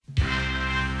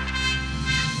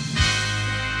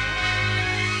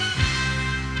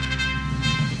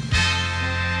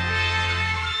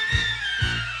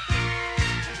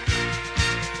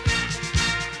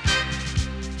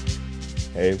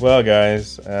Hey, well,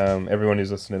 guys, everyone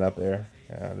who's listening up there,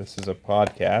 this is a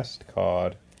podcast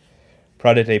called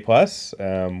Product A Plus.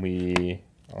 We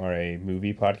are a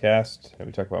movie podcast.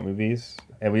 We talk about movies,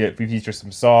 and we feature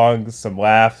some songs, some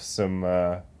laughs, some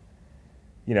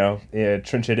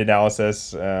trenchant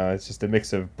analysis. It's just a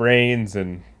mix of brains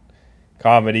and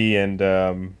comedy,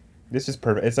 and this is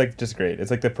perfect. It's like just great. It's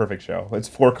like the perfect show. It's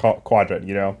four quadrant.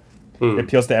 It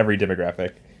appeals to every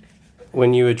demographic.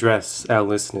 When you address our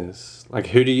listeners, like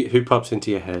who pops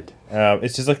into your head?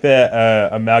 It's just like the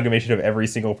amalgamation of every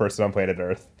single person on planet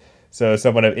Earth. So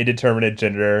someone of indeterminate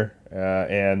gender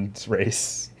and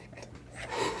race.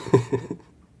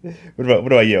 What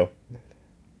about you?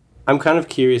 I'm kind of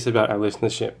curious about our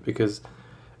listenership because,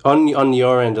 on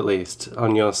your end at least,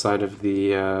 on your side of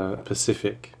the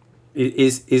Pacific,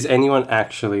 is anyone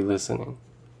actually listening?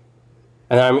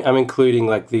 And I'm including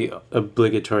like the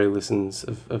obligatory listens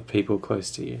of people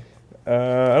close to you.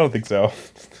 I don't think so.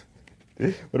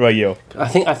 What about you?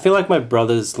 I feel like my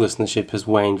brother's listenership has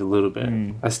waned a little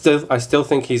bit. I still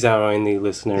think he's our only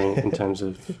listener in terms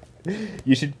of.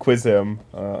 You should quiz him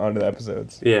onto the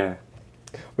episodes. Yeah.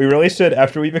 We really should.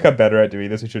 After we become better at doing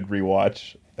this, we should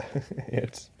rewatch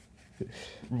it.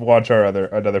 Watch another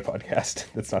podcast.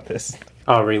 That's not this.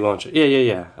 Oh, relaunch it.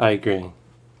 Yeah. I agree.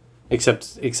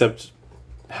 Except.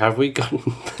 Have we gotten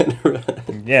better at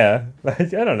it? Yeah, I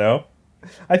don't know.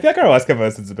 I feel like our last couple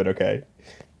episodes have been okay.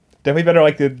 Definitely better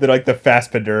like the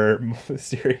Fassbender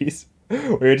series,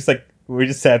 where we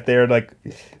just sat there and like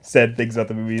said things about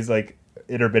the movies like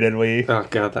intermittently. Oh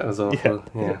god, that was awful.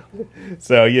 Yeah.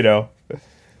 So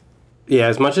Yeah,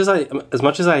 as much as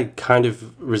I kind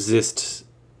of resist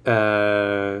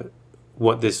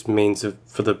what this means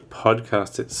for the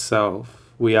podcast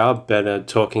itself, we are better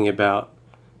talking about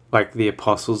like the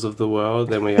apostles of the world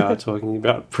than we are talking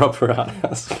about proper art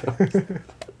house films.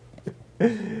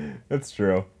 That's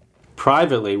true.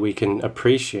 Privately, we can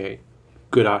appreciate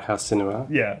good art house cinema.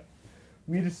 Yeah,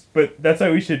 but that's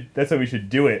how we should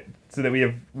do it, so that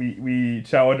we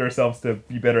challenge ourselves to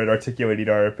be better at articulating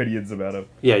our opinions about them.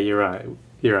 Yeah, you're right.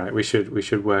 We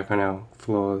should work on our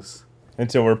flaws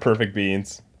until we're perfect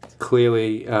beings.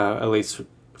 Clearly, at least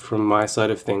from my side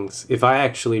of things, if I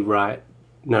actually write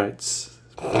notes.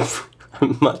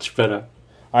 I'm much better.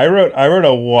 I wrote a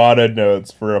lot of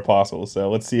notes for Apostles, so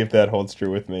let's see if that holds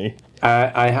true with me.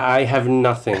 I have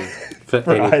nothing for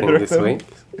anything this week.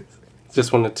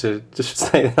 Just wanted to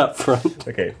say that up front.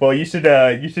 Okay, well you should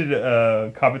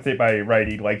compensate by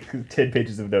writing like 10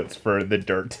 pages of notes for The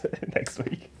Dirt next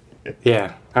week.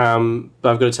 Yeah, but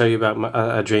I've got to tell you about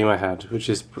a dream I had, which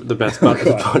is the best part of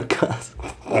the podcast.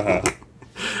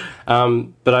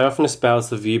 But I often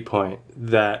espouse the viewpoint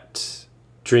that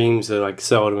dreams are like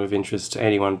seldom of interest to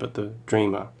anyone but the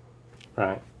dreamer,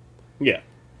 right? Yeah.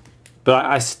 But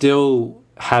I still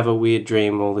have a weird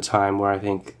dream all the time where I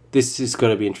think this has got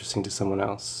to be interesting to someone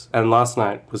else. And last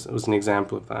night was an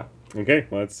example of that. Okay,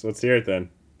 let's hear it then.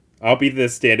 I'll be the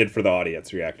stand-in for the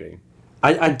audience reacting.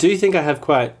 I do think I have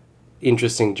quite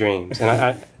interesting dreams, and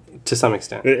I to some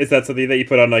extent. Is that something that you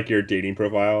put on like your dating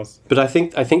profiles? But I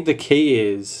think the key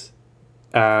is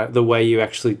the way you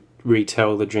actually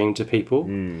retell the dream to people,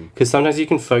 because sometimes you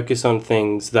can focus on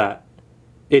things that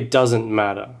it doesn't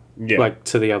matter, like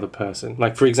to the other person.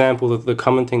 Like for example, the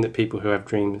common thing that people who have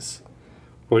dreams,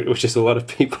 which is a lot of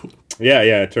people,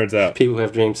 it turns out people who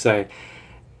have dreams say,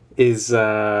 is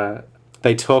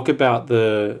they talk about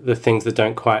the things that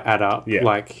don't quite add up.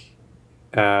 Like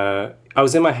I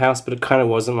was in my house, but it kind of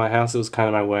wasn't my house. It was kind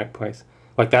of my workplace.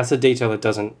 Like that's a detail that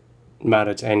doesn't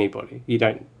matter to anybody.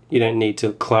 You don't need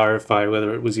to clarify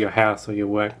whether it was your house or your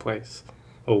workplace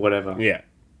or whatever. Yeah.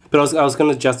 But I was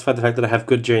going to justify the fact that I have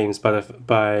good dreams by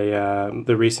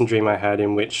the recent dream I had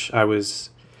in which I was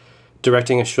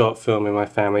directing a short film in my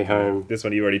family home. This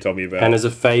one you already told me about. And as a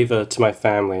favour to my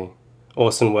family,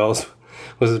 Orson Welles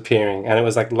was appearing. And it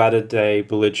was like latter-day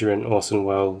belligerent Orson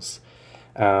Welles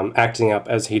acting up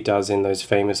as he does in those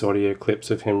famous audio clips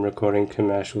of him recording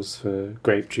commercials for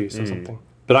grape juice or something.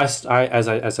 But I,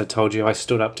 as I told you, I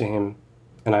stood up to him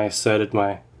and I asserted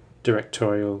my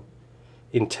directorial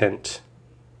intent,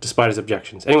 despite his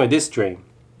objections. Anyway, this dream,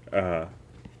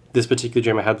 this particular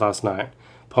dream I had last night,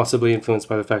 possibly influenced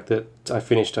by the fact that I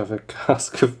finished off a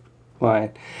cask of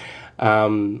wine,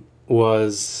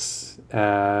 was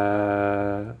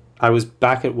I was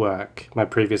back at work, my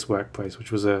previous workplace,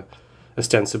 which was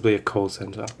ostensibly a call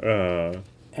centre.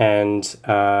 And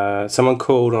someone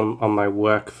called on my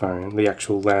work phone, the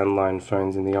actual landline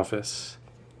phones in the office.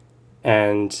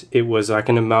 And it was like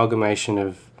an amalgamation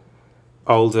of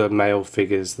older male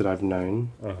figures that I've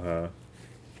known.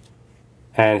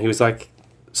 And he was like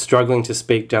struggling to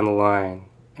speak down the line.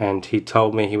 and he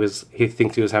told me he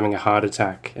thinks he was having a heart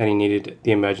attack and he needed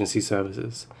the emergency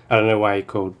services. I don't know why he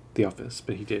called the office,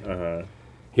 but he did.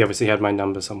 He obviously had my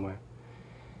number somewhere.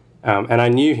 And I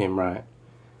knew him, right?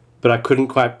 But I couldn't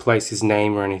quite place his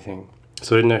name or anything.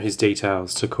 So I didn't know his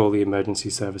details to call the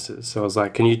emergency services. So I was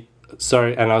like,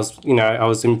 sorry. And I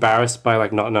was embarrassed by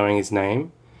like not knowing his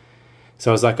name.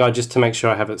 So I was like, just to make sure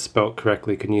I have it spelt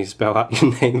correctly, can you spell out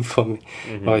your name for me?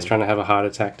 While he's trying to have a heart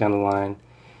attack down the line.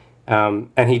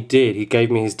 And he did. He gave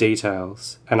me his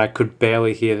details, and I could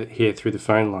barely hear through the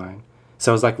phone line.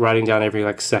 So I was like writing down every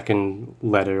like second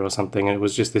letter or something, and it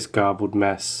was just this garbled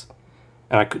mess.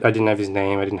 And I didn't have his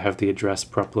name. I didn't have the address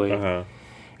properly.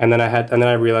 And then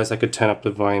I realized I could turn up the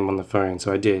volume on the phone,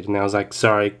 so I did. And I was like,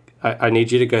 sorry, I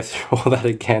need you to go through all that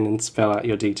again and spell out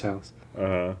your details.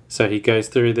 So he goes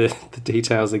through the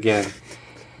details again,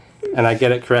 and I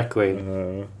get it correctly.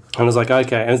 And I was like,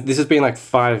 okay. And this has been like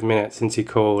 5 minutes since he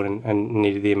called and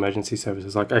needed the emergency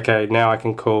services. Like, okay, now I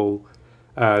can call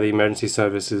the emergency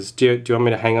services. Do you want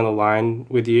me to hang on the line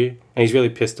with you? And he's really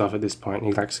pissed off at this point.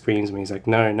 He like screams at me. He's like,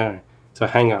 no. So I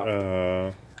hang up.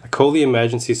 I call the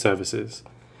emergency services.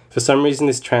 For some reason,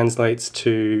 this translates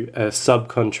to a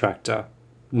subcontractor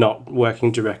not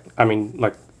working direct. I mean,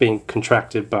 like being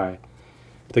contracted by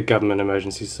the government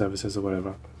emergency services or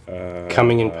whatever,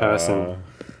 coming in person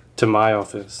to my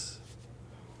office.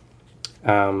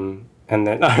 And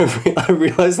then I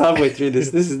realized halfway through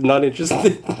this is not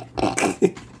interesting.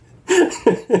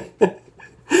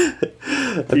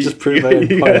 I just proved my own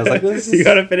point. I was like, you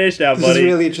gotta finish now, buddy. This is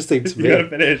really interesting to me. You gotta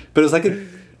finish. But it was like, all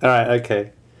right,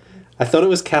 okay. I thought it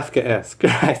was Kafkaesque,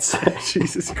 right? So,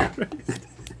 Jesus Christ.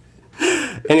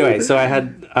 Anyway, so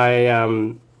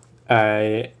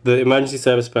the emergency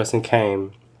service person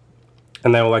came,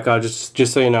 and they were like, just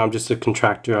so you know, I'm just a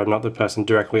contractor, I'm not the person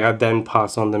directly. I'd then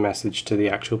pass on the message to the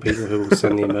actual people who will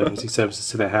send the emergency services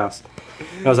to their house.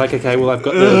 And I was like, okay, well, I've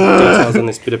got the details on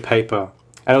this bit of paper.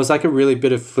 And it was like a really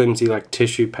bit of flimsy, like,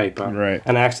 tissue paper. Right.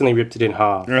 And I accidentally ripped it in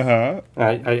half.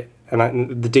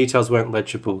 The details weren't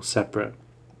legible, separate.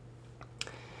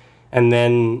 And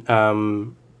then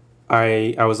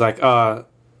I was like, I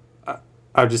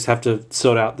just have to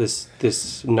sort out this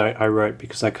note I wrote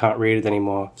because I can't read it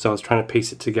anymore. So I was trying to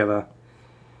piece it together.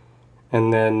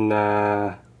 And then,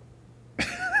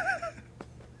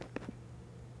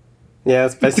 yeah,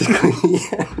 it's basically,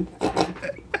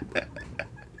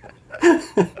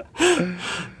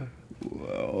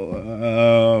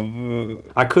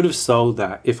 I could have sold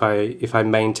that if I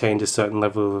maintained a certain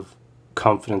level of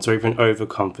confidence or even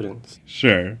overconfidence.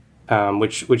 Sure.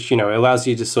 Which allows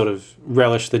you to sort of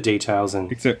relish the details and.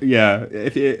 Yeah,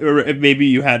 if maybe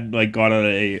you had like gone on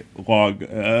a long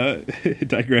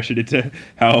digression into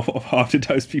how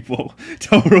oftentimes people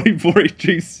tell really boring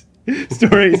truth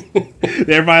stories,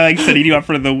 thereby like setting you up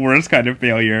for the worst kind of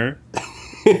failure.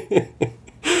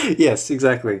 Yes,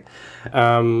 exactly. What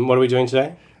are we doing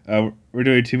today? We're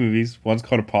doing 2 movies. One's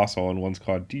called Apostle and one's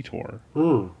called Detour.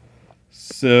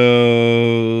 So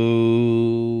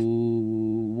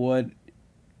what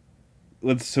do you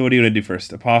want to do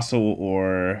first? Apostle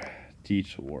or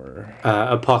Detour?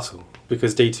 Apostle,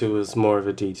 because Detour was more of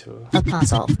a detour.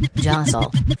 Apostle,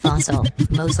 jostle, fossil,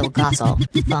 mosel, gossel,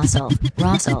 fossil,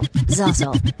 rossel,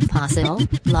 zossel, possil,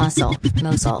 lossel,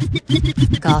 mosel.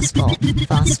 Gospel,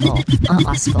 fospel,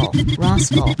 ospel,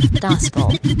 rospel, dospel,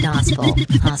 dospel,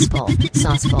 hospel,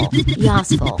 sospel,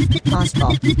 yospel,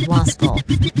 pospel, waspel.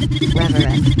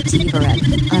 Reverend, Teverend,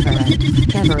 Everend,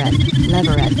 Keverend,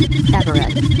 Leverend,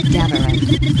 Everend, Deverend,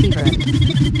 Feverend.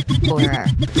 Horror.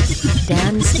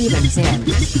 Dan Stevenson.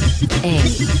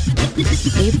 AP.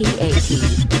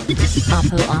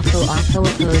 Oppo, oppose,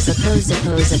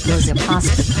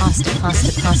 pasta,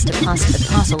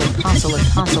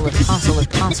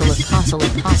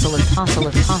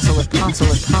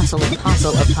 apostle,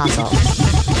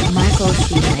 Michael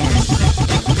Sheehan.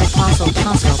 Apostle,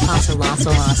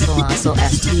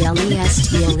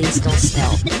 STLE,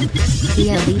 still.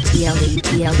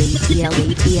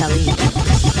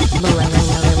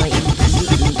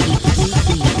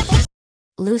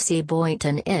 Lucy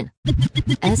Boynton in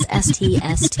Apostle.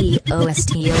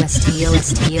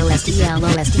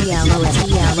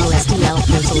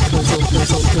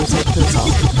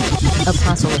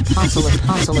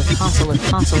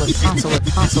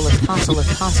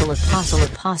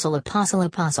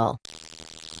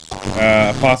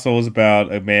 Apostle is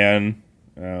about a man.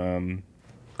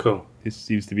 Cool. This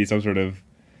seems to be some sort of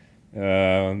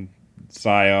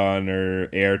scion or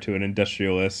heir to an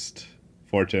industrialist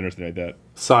fortune or something like that.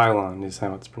 Cylon is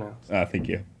how it's pronounced. Thank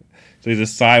you. So he's a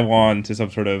scion to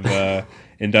some sort of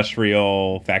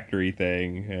industrial factory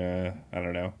thing. I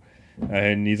don't know.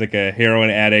 and he's like a heroin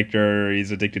addict or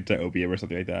he's addicted to opium or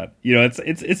something like that. You know,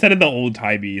 it's set in the old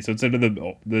timey, so it's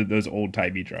into those old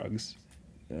timey drugs.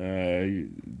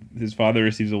 His father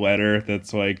receives a letter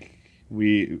that's like,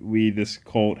 we this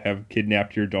cult have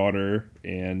kidnapped your daughter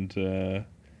and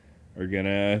are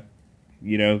gonna,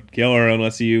 kill her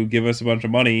unless you give us a bunch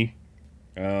of money.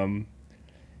 And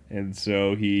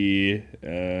so he,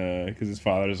 because his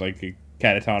father's like a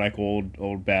catatonic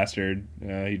old bastard,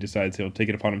 he decides he'll take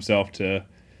it upon himself to.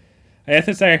 I have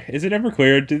to say, is it ever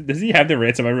clear? Does he have the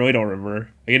ransom? I really don't remember.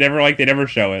 They never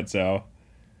show it. So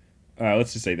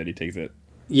let's just say that he takes it.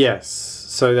 Yes.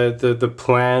 So the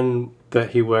plan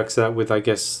that he works out with, I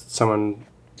guess, some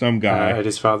guy at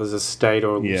his father's estate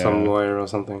or some lawyer or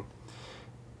something,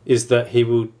 is that he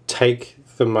will take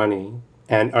the money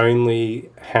and only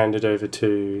hand it over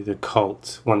to the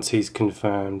cult once he's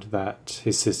confirmed that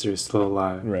his sister is still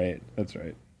alive. Right. That's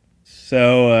right.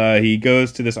 So he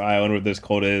goes to this island where this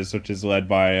cult is, which is led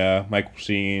by Michael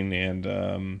Sheen,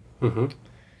 and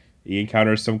he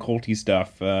encounters some culty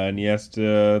stuff, and he has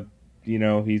to.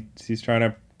 He's trying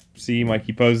to seem like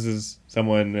he poses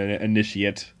someone, an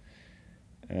initiate,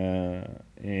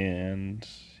 and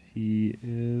he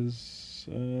is,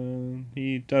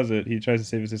 he does it. He tries to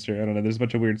save his sister. I don't know. There's a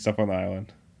bunch of weird stuff on the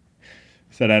island.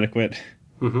 Is that adequate?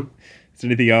 Mm-hmm. Is there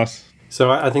anything else? So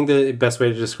I think the best way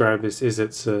to describe this is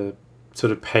it's a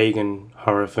sort of pagan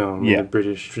horror film in the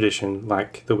British tradition,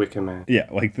 like The Wicker Man. Yeah,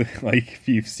 like if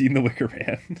you've seen The Wicker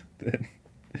Man, then...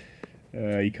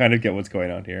 you kind of get what's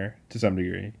going on here to some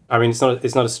degree. I mean, it's not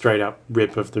a straight up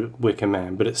rip of The Wicker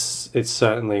Man, but it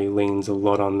certainly leans a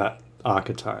lot on that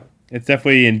archetype. It's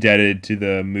definitely indebted to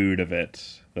the mood of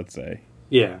it, let's say.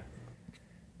 Yeah.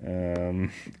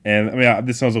 And I mean,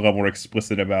 this sounds a lot more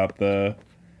explicit about the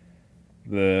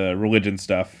religion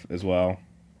stuff as well.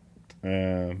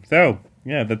 So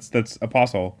yeah, that's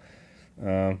Apostle.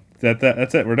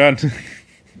 That's it. We're done.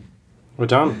 We're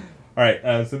done. All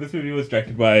right, so this movie was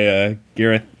directed by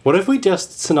Gareth. What if we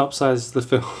just synopsize the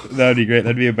film? That would be great.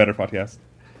 That'd be a better podcast.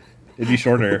 It'd be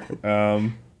shorter.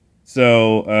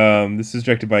 This is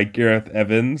directed by Gareth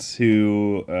Evans,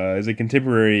 who is a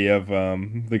contemporary of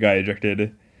the guy who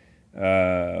directed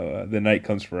The Night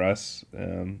Comes For Us.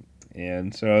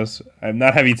 And so I'm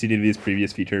not having seen any of these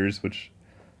previous features, which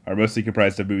are mostly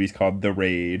comprised of movies called The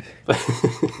Raid,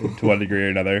 to one degree or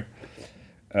another.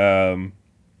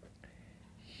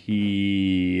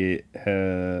 He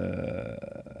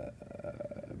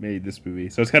made this movie.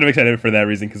 So I was kind of excited for that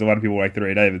reason, because a lot of people like The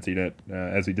Raid. I haven't seen it,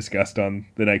 as we discussed on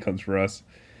The Night Comes For Us.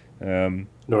 Nor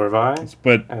have I,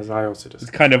 but as I also discussed.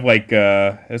 It's kind of like,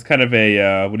 it's kind of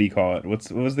a, what do you call it?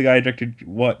 What was the guy who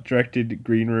directed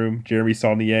Green Room? Jeremy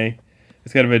Saulnier.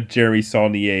 It's kind of a Jeremy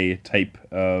Saulnier type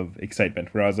of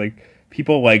excitement, where I was like,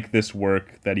 people like this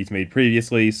work that he's made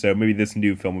previously, so maybe this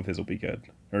new film of his will be good.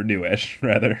 Or newish,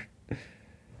 rather.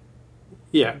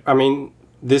 Yeah, I mean,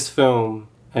 this film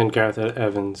and Gareth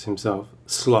Evans himself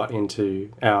slot into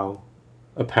our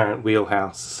apparent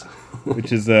wheelhouse.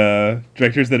 Which is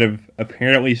directors that have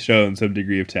apparently shown some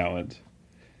degree of talent,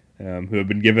 who have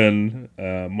been given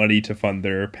money to fund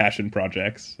their passion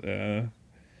projects, and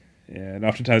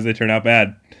oftentimes they turn out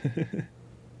bad.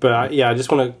 But I just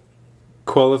want to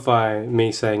qualify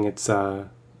me saying it's our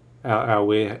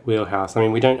wheelhouse. I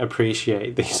mean, we don't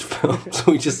appreciate these films.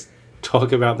 We just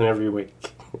talk about them every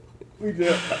week. We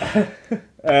do.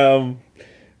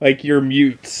 Like your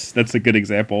Mutes. That's a good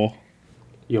example.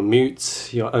 Your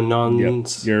Mutes, your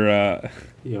Anons. Yep.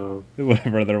 Your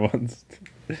whatever other ones.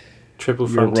 Triple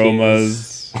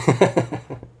Frontiers. Your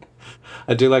Romas.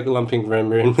 I do like lumping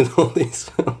Roma in with all these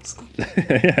films.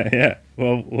 Yeah.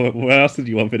 Well, what else did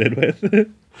you lump it in with?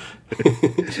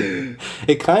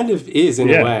 It kind of is in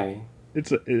a way.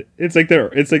 It's like their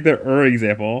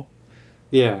example.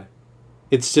 Yeah.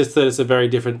 It's just that it's a very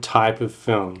different type of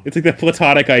film. It's like the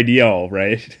platonic ideal,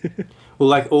 right? Well,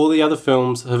 like all the other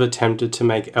films have attempted to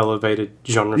make elevated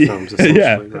genre films,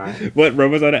 essentially, right? What,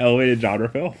 Roma's not an elevated genre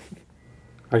film?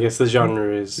 I guess the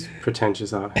genre is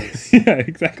pretentious art house. Yeah,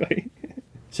 exactly.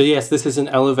 So yes, this is an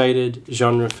elevated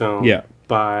genre film Yeah.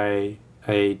 by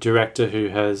a director who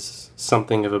has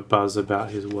something of a buzz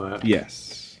about his work.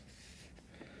 Yes.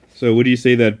 So would you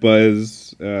say that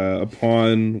buzz,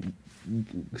 upon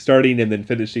starting and then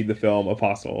finishing the film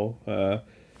Apostle,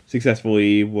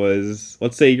 successfully was,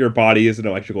 let's say your body is an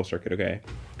electrical circuit, okay?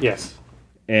 Yes.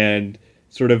 And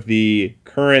sort of the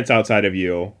currents outside of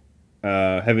you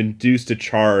have induced a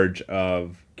charge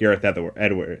of Gareth Evans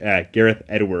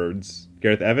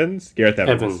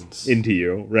into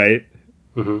you, right?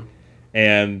 Mm-hmm.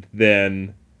 And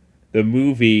then the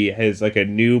movie has like a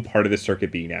new part of the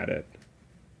circuit being added.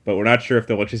 but we're not sure if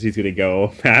the electricity is going to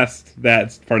go past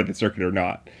that part of the circuit or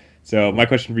not. So my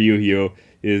question for you, Hugh,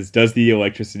 is does the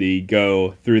electricity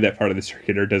go through that part of the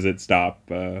circuit, or does it stop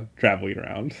traveling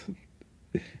around?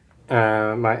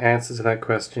 My answer to that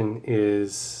question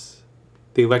is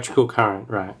the electrical current,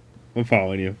 right, I'm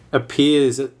following you.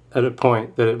 appears at a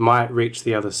point that it might reach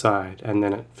the other side, and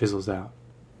then it fizzles out.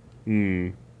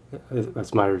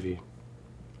 That's my review.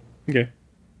 Okay.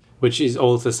 Which is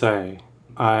all to say,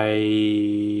 I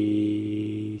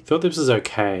thought this was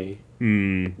okay.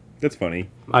 That's funny.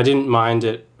 I didn't mind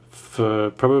it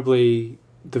for probably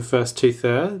the first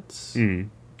 2/3,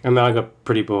 and then I got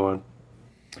pretty bored.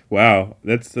 Wow,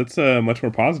 that's much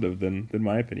more positive than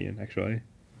my opinion, actually.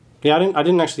 Yeah, I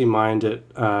didn't actually mind it.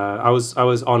 I was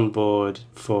on board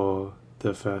for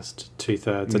the first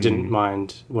 2/3. I didn't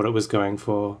mind what it was going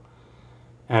for,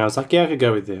 and I was like, yeah, I could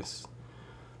go with this.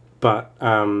 But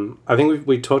I think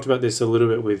we talked about this a little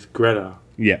bit with Greta.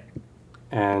 Yeah.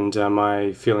 And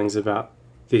my feelings about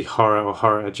the horror or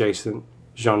horror adjacent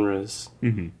genres.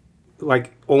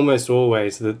 Like almost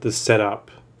always the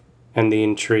setup and the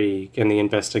intrigue and the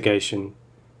investigation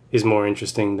is more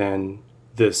interesting than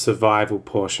the survival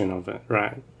portion of it,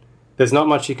 right? There's not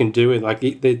much you can do with,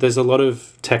 like, there's a lot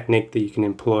of technique that you can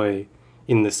employ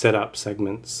in the setup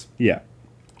segments. Yeah.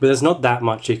 But there's not that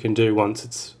much you can do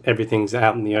once everything's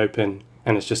out in the open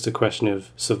and it's just a question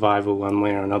of survival one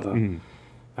way or another.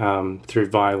 Through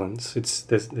violence.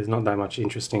 There's not that much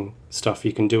interesting stuff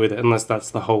you can do with it unless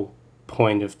that's the whole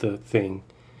point of the thing,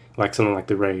 like something like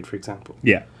The Raid, for example.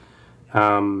 Yeah.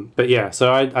 But yeah,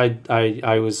 so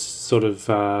I was sort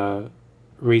of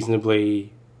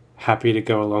reasonably happy to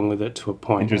go along with it to a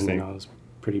point, and then I was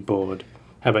pretty bored.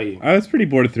 How about you? I was pretty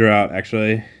bored throughout,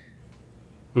 actually.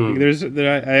 Like,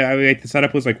 the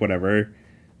setup was like whatever,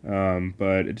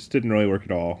 but it just didn't really work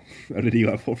at all at any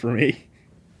level for me.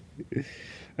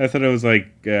 I thought it was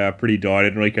like pretty dull. I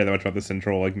didn't really care that much about the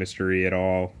central like mystery at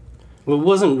all. Well, it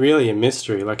wasn't really a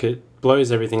mystery. Like, it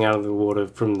blows everything out of the water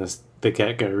from the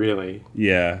get-go, really.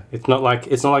 Yeah. It's not like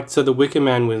so the Wicker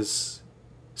Man was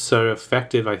so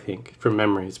effective, I think, from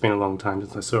memory. It's been a long time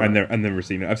since I saw it. I've never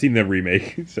seen it. I've seen the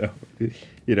remake, so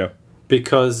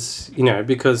because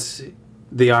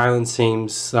the island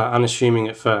seems unassuming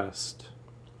at first.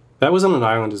 That was on an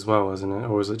island as well, wasn't it?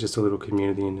 Or was it just a little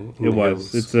community in the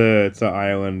hills? It's an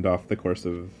island off the coast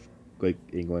of like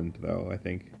England, though, I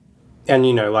think. And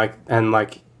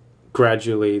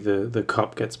gradually the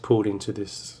cop gets pulled into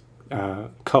this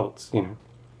cult,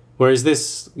 Whereas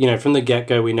this, from the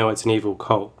get-go, we know it's an evil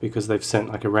cult because they've sent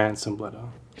like a ransom letter.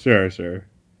 Sure.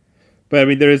 But I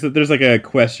mean, there's like a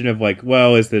question of like,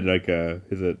 well, is there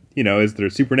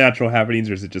supernatural happenings,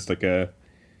 or is it just like a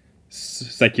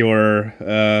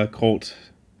secular cult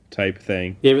type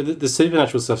thing? Yeah, but the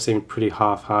supernatural stuff seemed pretty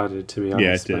half-hearted, to be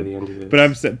honest, by the end of it.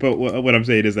 But what I'm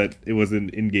saying is that it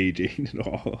wasn't engaging at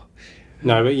all.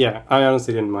 No, but yeah, I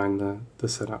honestly didn't mind the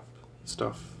setup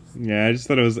stuff. Yeah, I just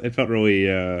thought it felt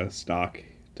really stock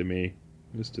to me.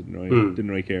 I just didn't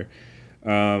really care.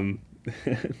 I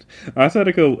also had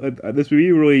to go. This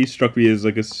movie really struck me as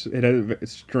like it had a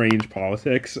strange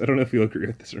politics. I don't know if you'll agree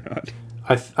with this or not.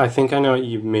 I think I know what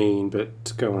you mean,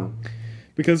 but go on.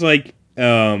 Because like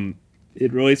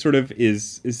it really sort of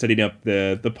is setting up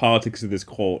the politics of this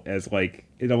cult as like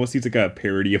it almost seems like a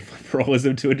parody of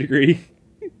liberalism to a degree.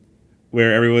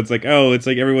 Where everyone's like, oh, it's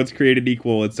like everyone's created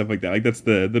equal and stuff like that. Like that's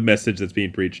the message that's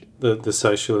being preached. The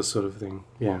socialist sort of thing,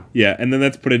 yeah. Yeah, and then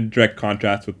that's put in direct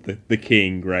contrast with the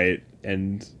king, right?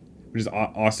 And which is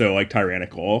also like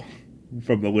tyrannical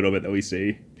from the little bit that we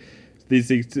see. These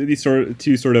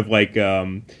two sort of like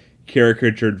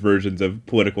caricatured versions of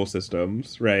political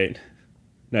systems, right?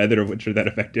 Neither of which are that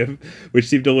effective, which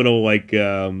seemed a little like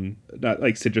not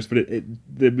like citrus, but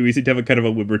the movie seemed to have a kind of a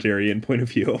libertarian point of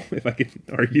view. If I could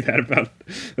argue that about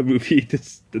a movie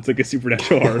that's like a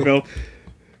supernatural horror film,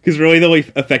 because really the only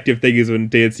effective thing is when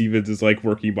Dan Stevens is like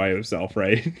working by himself,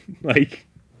 right? Like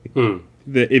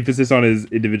the emphasis on his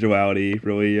individuality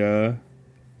really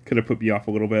kind of put me off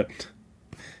a little bit,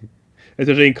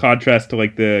 especially in contrast to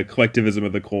like the collectivism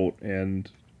of the cult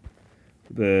and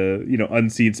the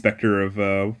unseen specter of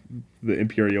the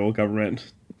imperial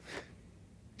government.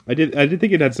 I did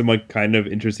think it had some like kind of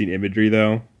interesting imagery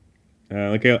though.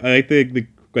 Like I like the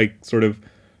like sort of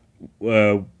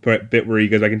bit where he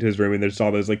goes back into his room and there's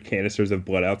all those like canisters of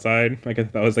blood outside. Like I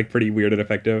thought that was like pretty weird and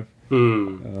effective.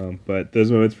 But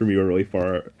those moments for me were really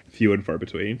few and far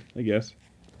between, I guess.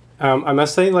 I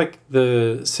must say, like,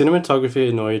 the cinematography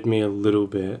annoyed me a little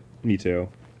bit. Me too.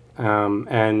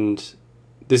 And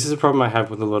this is a problem I have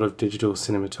with a lot of digital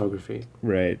cinematography.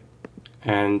 Right.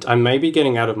 And I may be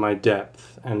getting out of my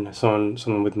depth, and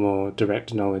someone with more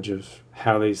direct knowledge of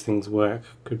how these things work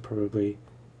could probably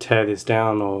tear this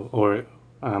down or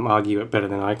argue it better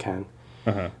than I can.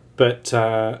 Uh-huh. But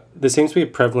there seems to be a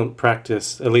prevalent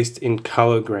practice, at least in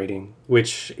color grading,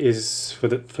 which is, for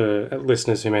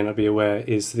listeners who may not be aware,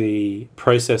 is the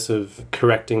process of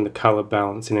correcting the color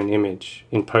balance in an image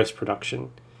in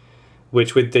post-production,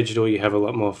 which with digital you have a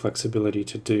lot more flexibility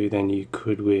to do than you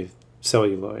could with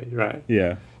celluloid, right?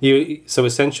 Yeah. So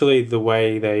essentially the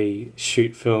way they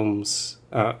shoot films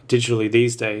digitally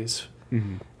these days,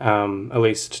 at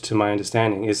least to my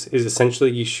understanding, is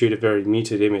essentially you shoot a very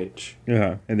muted image.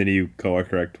 Uh-huh. And then you color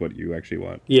correct what you actually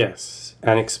want. Yes,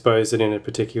 and expose it in a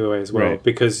particular way as well, Right.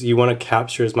 because you want to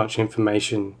capture as much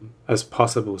information as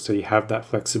possible so you have that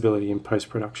flexibility in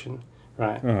post-production,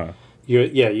 right? Uh-huh.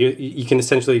 You can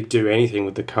essentially do anything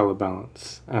with the color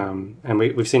balance. And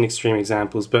we've seen extreme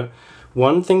examples, but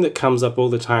one thing that comes up all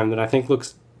the time that I think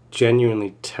looks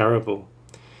genuinely terrible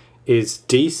is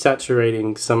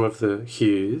desaturating some of the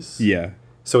hues. Yeah.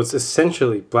 So it's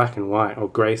essentially black and white or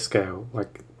grayscale,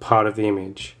 like part of the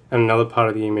image, and another part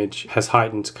of the image has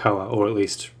heightened color, or at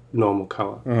least normal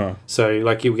color. Uh-huh. So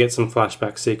like you get some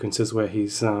flashback sequences where he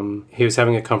was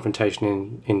having a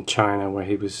confrontation in China where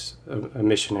he was a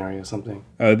missionary or something.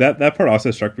 That part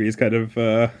also struck me as kind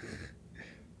of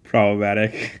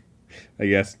problematic, I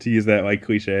guess, to use that like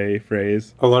cliche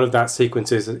phrase. A lot of that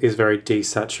sequence is very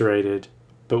desaturated,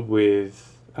 but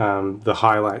with the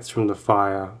highlights from the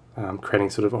fire creating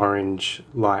sort of orange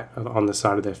light on the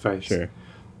side of their face. Sure.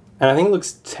 And I think it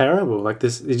looks terrible. Like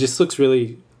this, it just looks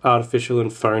really artificial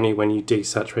and phony when you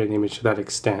desaturate an image to that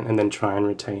extent and then try and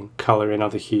retain color in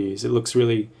other hues. It looks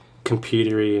really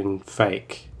computery and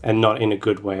fake, and not in a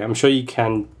good way. I'm sure you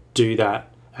can do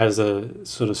that as a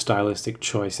sort of stylistic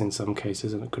choice in some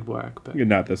cases, and it could work. But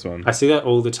Not this one. I see that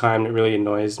all the time, and it really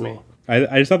annoys me.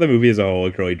 I just thought the movie as a whole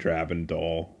looked really drab and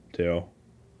dull, too.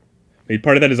 I mean,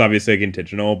 part of that is obviously like,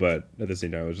 intentional, but at the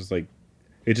same time,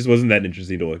 it just wasn't that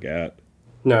interesting to look at.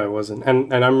 No, it wasn't.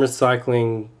 And I'm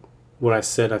recycling what I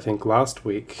said, I think, last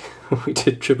week. We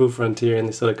did Triple Frontier and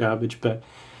this sort of garbage, but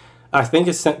I think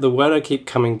the word I keep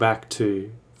coming back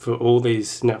to for all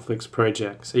these Netflix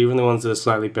projects, even the ones that are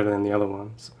slightly better than the other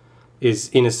ones, is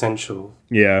inessential.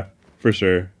 Yeah, for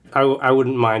sure. I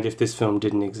wouldn't mind if this film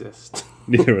didn't exist.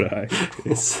 Neither would I.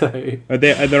 So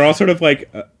They're all sort of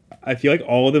like... I feel like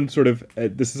all of them sort of...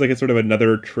 this is like a sort of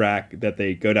another track that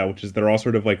they go down, which is they're all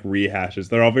sort of like rehashes.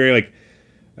 They're all very like...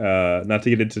 not to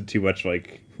get into too much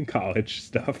like college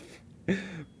stuff,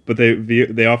 but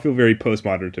they all feel very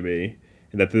postmodern to me,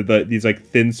 and that these like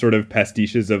thin sort of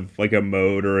pastiches of like a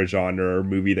mode or a genre or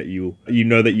movie that you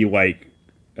know that you like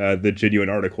the genuine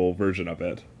article version of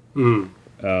it.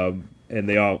 And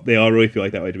they all really feel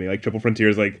like that way to me. Like Triple Frontier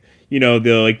is like,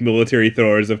 the like military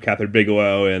thrillers of Catherine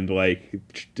Bigelow and like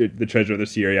the Treasure of the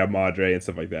Sierra Madre and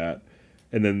stuff like that,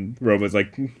 and then Roma's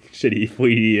like shitty,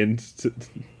 fleety and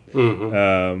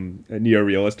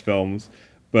neo-realist films.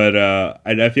 But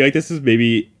I feel like this is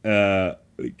maybe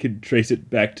could trace it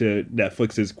back to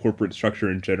Netflix's corporate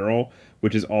structure in general,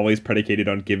 which is always predicated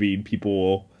on giving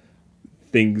people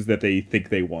things that they think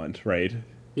they want, right?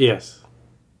 yes.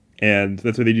 And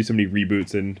that's why they do so many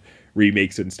reboots and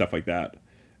remakes and stuff like that.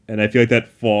 And I feel like that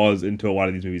falls into a lot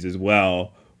of these movies as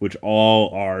well, which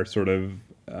all are sort of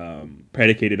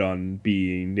predicated on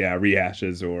being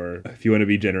rehashes, or if you want to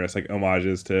be generous, like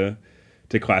homages to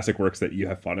classic works that you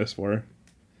have fondness for.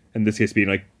 In this case being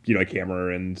like like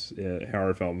Hammer and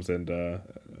horror films and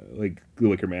like The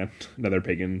Wicker Man, another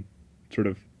pagan sort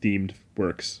of themed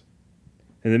works.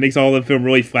 And it makes all the film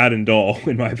really flat and dull,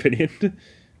 in my opinion.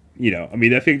 I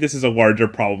mean, I think this is a larger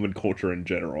problem in culture in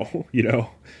general,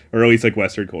 or at least like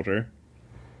Western culture.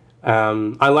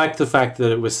 I like the fact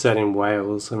that it was set in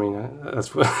Wales. I mean,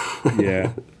 that's what...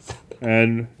 Yeah.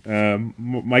 And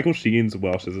Michael Sheen's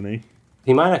Welsh, isn't he?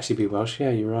 He might actually be Welsh. Yeah,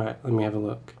 you're right. Let me have a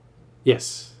look.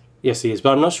 Yes, he is.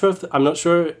 But I'm not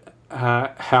sure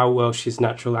how Welsh his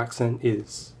natural accent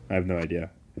is. I have no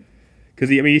idea. Because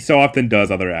he so often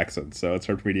does other accents, so it's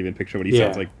hard for me to even picture what he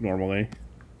sounds like normally.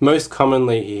 Most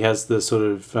commonly, he has the sort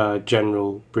of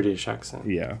general British accent.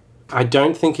 Yeah. I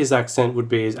don't think his accent would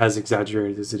be as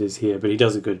exaggerated as it is here, but he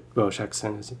does a good Welsh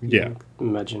accent, as you can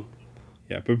imagine.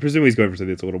 Yeah, but presumably he's going for something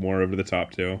that's a little more over the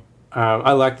top, too.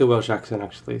 I like the Welsh accent,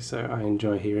 actually, so I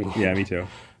enjoy hearing it. Yeah, me too.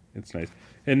 It's nice.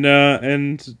 And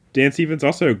Dan Stevens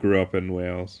also grew up in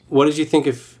Wales. What did you think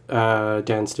of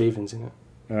Dan Stevens in it?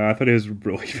 I thought it was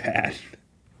really bad.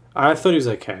 I thought he was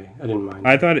okay. I didn't mind.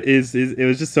 I thought it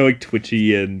was just so like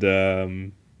twitchy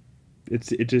and it's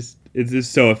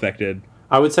just so affected.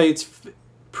 I would say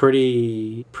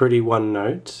pretty one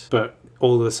note, but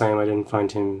all the same, I didn't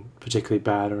find him particularly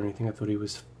bad or anything. I thought he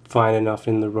was fine enough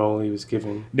in the role he was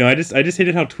given. No, I just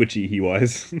hated how twitchy he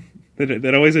was.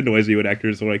 that always annoys me when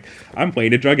actors are like, I'm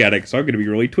playing a drug addict, so I'm going to be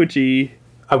really twitchy.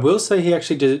 I will say he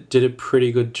actually did a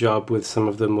pretty good job with some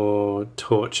of the more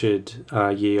tortured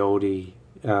ye olde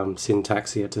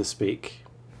syntaxia to speak.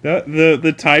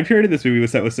 The time period in this movie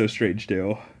was so strange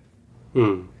too.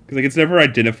 Because like it's never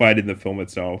identified in the film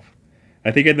itself.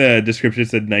 I think in the description it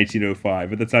said 1905,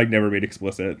 but that's like never made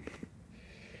explicit.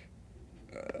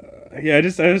 Yeah,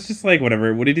 I was just like,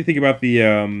 whatever. What did you think about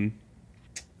the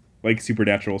like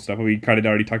supernatural stuff? We kind of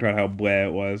already talked about how blah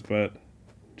it was, but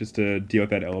just to deal with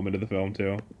that element of the film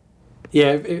too.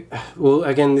 Yeah, well,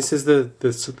 again, this is the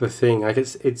thing. Like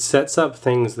it sets up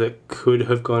things that could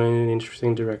have gone in an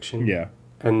interesting direction. Yeah.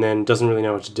 And then doesn't really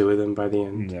know what to do with them by the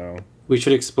end. No. We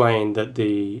should explain that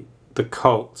the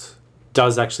cult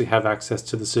does actually have access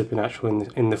to the supernatural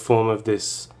in the form of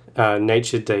this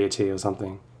nature deity or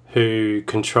something who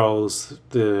controls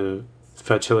the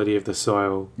fertility of the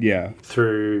soil. Yeah.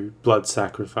 Through blood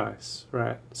sacrifice,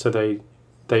 right? So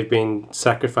they've been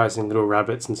sacrificing little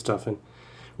rabbits and stuff and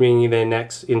wringing their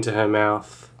necks into her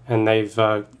mouth, and they've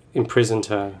imprisoned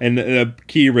her. And the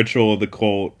key ritual of the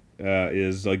cult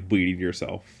is like bleeding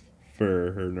yourself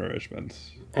for her nourishment.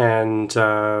 And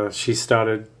she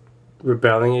started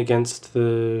rebelling against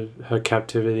her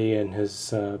captivity and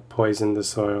has poisoned the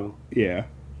soil. Yeah.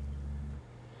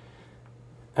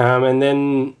 And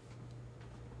then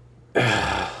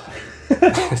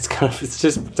it's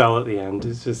just dull at the end.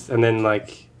 It's just, and then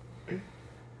like,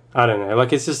 I don't know,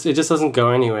 like it just doesn't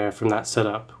go anywhere from that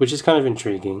setup, which is kind of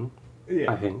intriguing.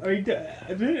 Yeah. I think. I mean,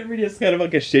 didn't it really just kind of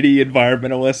like a shitty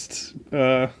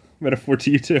environmentalist metaphor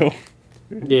to you too?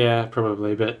 Yeah,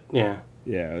 probably, but yeah.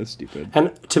 Yeah, that's stupid.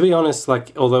 And to be honest,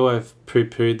 like, although I've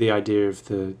poo-pooed the idea of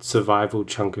the survival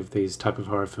chunk of these type of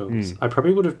horror films, I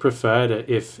probably would have preferred it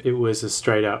if it was a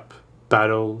straight-up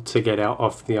battle to get out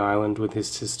off the island with his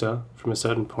sister from a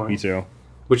certain point. Me too.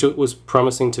 Which it was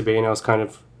promising to be, and I was kind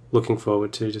of looking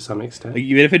forward to some extent. Like,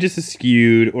 even if it just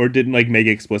skewed or didn't like make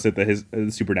explicit that his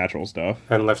supernatural stuff.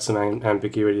 And left some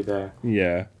ambiguity there.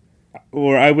 Yeah.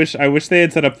 Or I wish they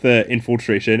had set up the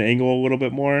infiltration angle a little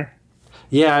bit more.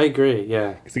 Yeah, I agree.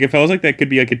 Yeah, because like, it feels like that could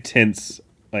be like a tense,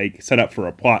 like set up for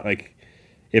a plot. Like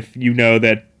if you know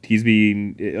that he's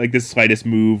being like the slightest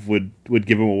move would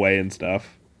give him away and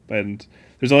stuff. And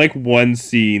there's only like one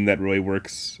scene that really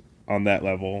works on that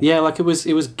level. Yeah, like it was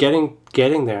getting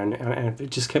there, and if it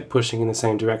just kept pushing in the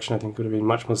same direction, I think it would have been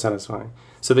much more satisfying.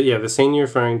 So that the scene you're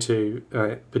referring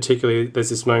to, particularly, there's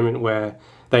this moment where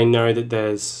they know that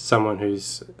there's someone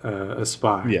who's a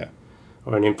spy,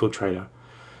 or an infiltrator.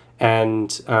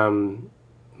 And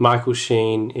Michael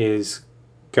Sheen is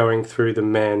going through the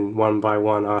men one by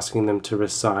one, asking them to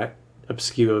recite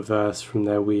obscure verse from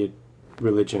their weird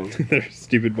religion. Their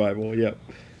stupid Bible, yep.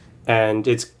 And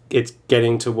it's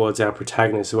getting towards our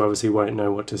protagonist, who obviously won't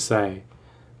know what to say.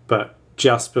 But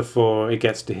just before it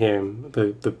gets to him,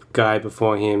 the guy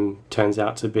before him turns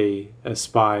out to be a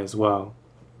spy as well.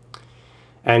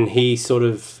 And he sort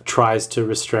of tries to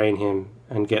restrain him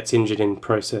and gets injured in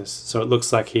process. So it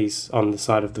looks like he's on the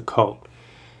side of the cult.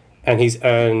 And he's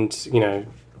earned,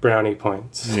 brownie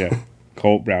points. Yeah,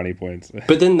 cult brownie points.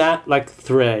 But then that,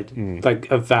 thread,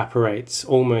 evaporates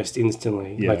almost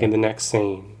instantly. Yeah. Like, in the next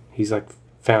scene. He's,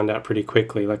 found out pretty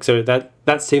quickly. So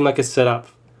that seemed like a setup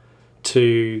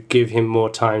to give him more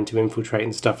time to infiltrate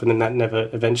and stuff. And then that never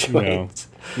eventuates.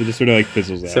 No. It just sort of,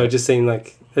 fizzles out. So it just seemed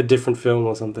like a different film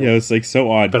or something. Yeah, it's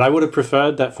so odd. But I would have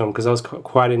preferred that film because I was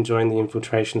quite enjoying the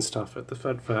infiltration stuff at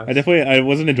first. I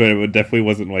wasn't enjoying it, but definitely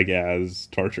wasn't as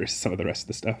torturous as some of the rest of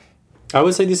the stuff. I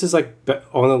would say this is on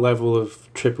the level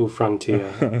of Triple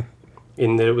Frontier,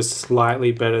 in that it was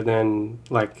slightly better than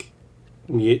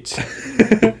Mute.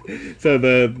 So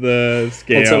the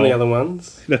scale and some of the other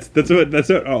ones. That's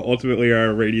what ultimately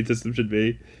our rating system should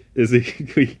be. Is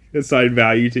we assign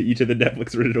value to each of the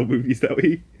Netflix original movies that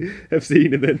we have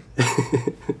seen, and then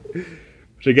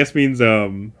which I guess means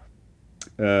what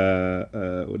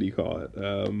do you call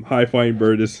it? High Flying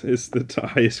Bird is the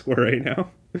highest score right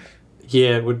now.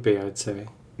 Yeah, it would be, I'd say.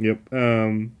 Yep.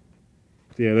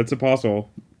 Yeah, that's Apostle.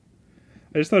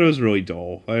 I just thought it was really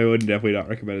dull. I would definitely not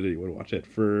recommend anyone watch it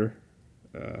for.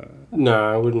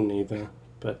 No, I wouldn't either.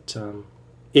 But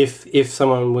if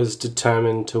someone was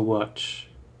determined to watch,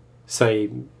 say,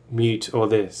 Mute or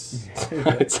this.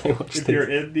 I'd say watch If this. you're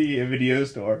in the video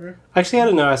store. Actually, I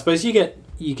don't know. I suppose you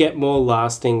get more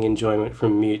lasting enjoyment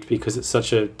from Mute because it's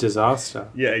such a disaster.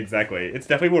 Yeah, exactly. It's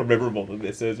definitely more memorable than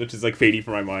this is, which is like fading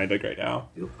from my mind like right now.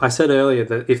 I said earlier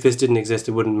that if this didn't exist,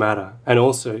 it wouldn't matter. And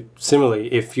also,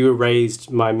 similarly, if you erased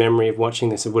my memory of watching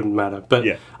this, it wouldn't matter. But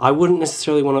Yeah. I wouldn't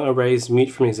necessarily want to erase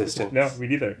Mute from existence. No, me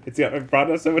neither. It brought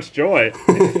us so much joy.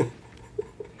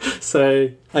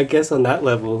 So I guess on that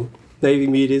level, maybe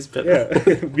Mute is better.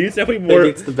 Yeah, Mute's definitely more. Maybe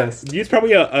it's the best. Mute's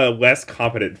probably a less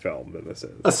competent film than this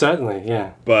is, Certainly,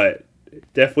 yeah. but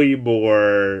definitely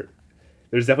more.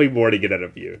 There's definitely more to get out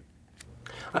of Mute.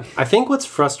 I think what's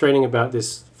frustrating about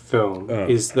this film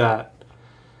is that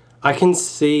I can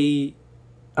see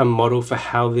a model for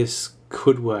how this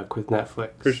could work with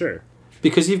Netflix. For sure.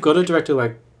 Because you've got a director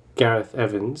like Gareth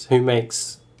Evans who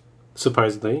makes,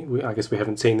 supposedly, I guess we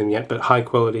haven't seen them yet, but high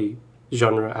quality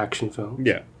genre action films.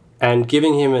 Yeah. And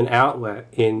giving him an outlet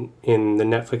in the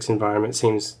Netflix environment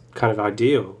seems kind of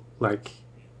ideal. Like,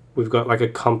 we've got like a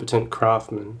competent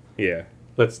craftsman. Yeah.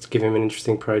 Let's give him an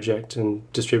interesting project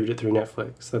and distribute it through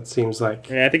Netflix. That seems like...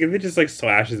 Yeah, I think if they just like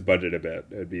slash his budget a bit,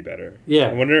 it'd be better. Yeah.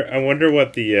 I wonder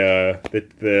what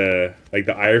the like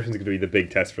the Irishman's going to be the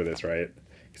big test for this, right?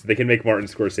 Because they can make Martin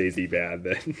Scorsese bad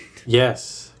then.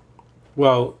 Yes.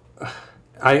 Well,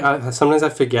 I sometimes I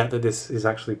forget that this is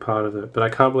actually part of it, but I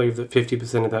can't believe that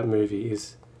 50% of that movie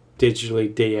is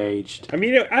digitally de-aged. I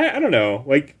mean, I don't know.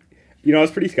 Like, you know, I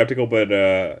was pretty skeptical, but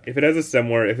if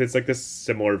it's like this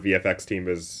similar VFX team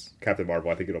as Captain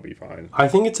Marvel, I think it'll be fine. I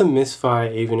think it's a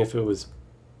misfire even if it was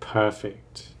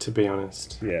perfect, to be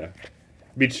honest. Yeah.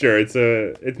 I mean, sure,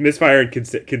 it's misfire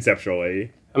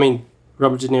conceptually. I mean,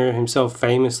 Robert De Niro himself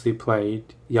famously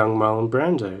played young Marlon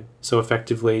Brando, so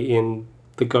effectively in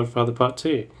The Godfather Part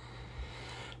 2.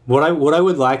 What I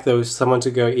would like, though, is someone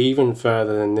to go even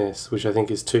further than this, which I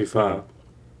think is too far.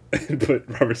 Put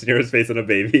Robert De Niro's face on a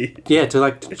baby. Yeah, to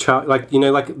like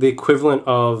the equivalent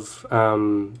of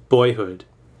Boyhood,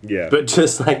 Yeah. but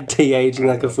just like de-aging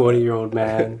like a 40-year-old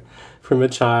man from a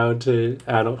child to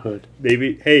adulthood.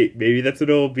 Maybe that's what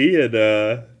it'll be in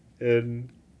The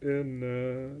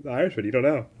Irishman. You don't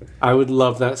know. I would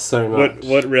love that so much.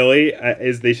 What really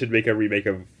is they should make a remake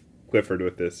of Clifford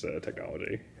with this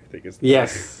technology. I think is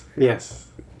Yes.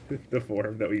 the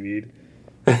form that we need.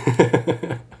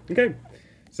 Okay.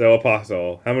 So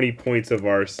Apostle, how many points of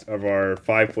our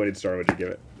 5-pointed star would you give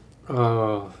it?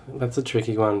 Oh, that's a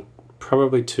tricky one.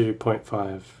 Probably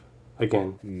 2.5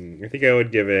 again. I think I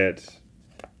would give it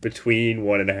between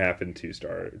 1.5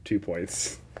 and 2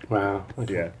 points. Wow.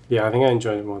 Okay. Yeah. Yeah, I think I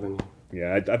enjoyed it more than you.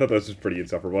 Yeah, I thought this was pretty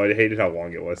insufferable. I hated how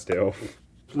long it was too.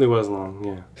 It was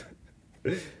long,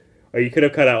 yeah. Like, you could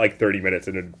have cut out like 30 minutes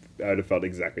and I would have felt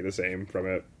exactly the same from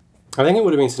it. I think it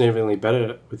would have been significantly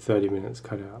better with 30 minutes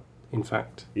cut out, in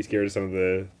fact. You scared of some of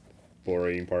the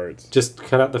boring parts. Just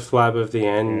cut out the flab of the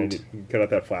end. And cut out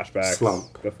that flashbacks.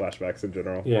 Slump. The flashbacks in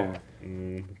general. Yeah.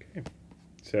 Okay.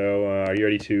 So, are you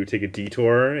ready to take a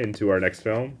detour into our next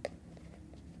film?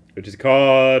 Which is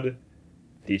called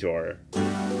Detour.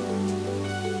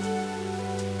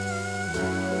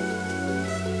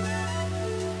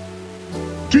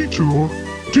 Detour,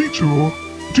 detour,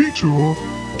 detour,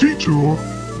 detour,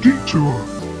 detour.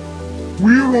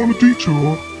 We're on a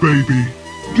detour, baby.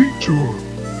 Detour.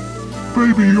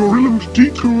 Baby, your illumined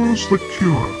detour's the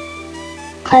cure.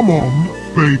 Come on,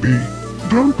 baby.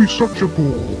 Don't be such a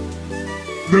bore.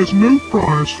 There's no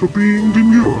prize for being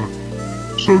demure.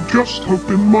 So just hop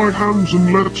in my hands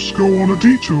and let's go on a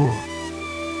detour.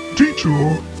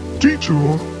 Detour,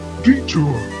 detour,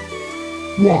 detour.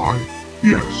 Why,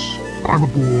 yes, I'm a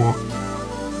bore.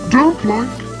 Don't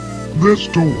like this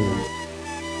door.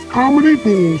 How many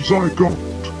balls I got?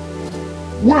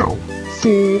 Well,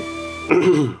 4.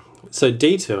 So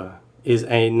Detour is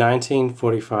a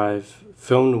 1945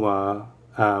 film noir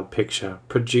picture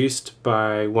produced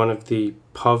by one of the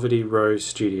Poverty Row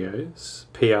Studios,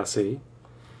 PRC,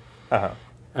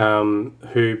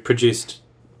 who produced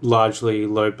largely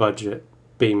low-budget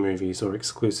B-movies or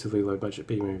exclusively low-budget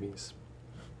B-movies.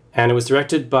 And it was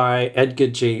directed by Edgar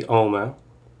G. Ulmer.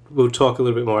 We'll talk a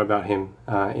little bit more about him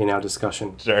in our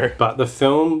discussion. Sure. But the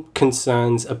film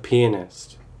concerns a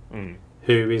pianist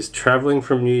who is traveling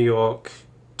from New York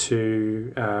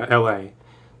to LA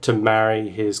to marry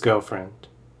his girlfriend.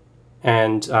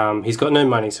 And he's got no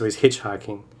money, so he's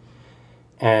hitchhiking.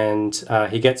 And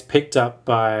he gets picked up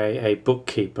by a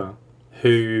bookkeeper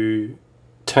who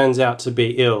turns out to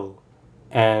be ill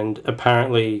and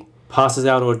apparently passes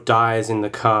out or dies in the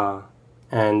car.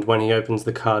 And when he opens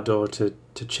the car door to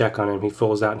check on him, he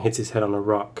falls out and hits his head on a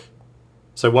rock.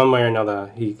 So one way or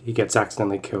another, he gets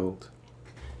accidentally killed.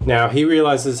 Now, he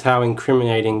realizes how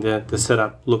incriminating the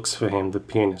setup looks for him, the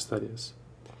pianist, that is.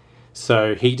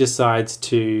 So he decides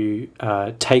to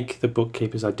take the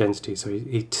bookkeeper's identity. So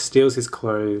he steals his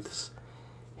clothes,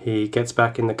 he gets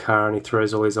back in the car, and he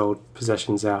throws all his old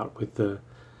possessions out with the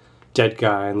dead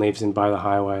guy and leaves him by the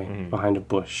highway behind a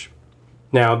bush.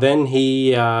 Now, then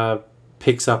he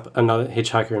picks up another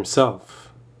hitchhiker himself,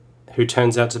 who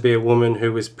turns out to be a woman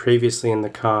who was previously in the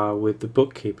car with the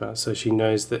bookkeeper, so she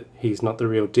knows that he's not the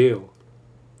real deal.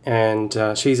 And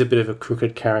she's a bit of a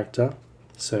crooked character,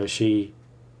 so she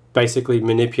basically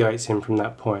manipulates him from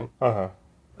that point.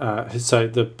 So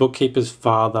the bookkeeper's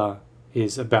father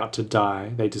is about to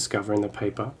die, they discover in the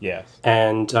paper. Yes.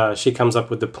 And she comes up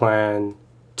with the plan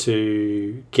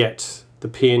to get the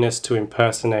pianist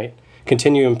to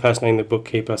continue impersonating the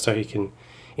bookkeeper so he can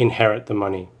inherit the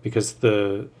money, because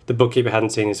the bookkeeper hadn't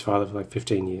seen his father for like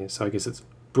 15 years, so I guess it's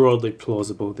broadly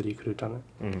plausible that he could have done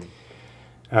it.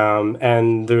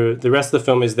 And the rest of the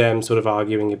film is them sort of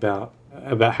arguing about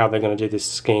how they're going to do this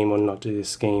scheme or not do this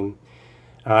scheme.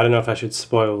 I don't know if I should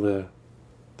spoil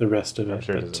the rest of it. I'm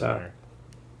sure it but, doesn't matter.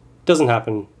 Doesn't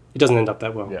happen. It doesn't end up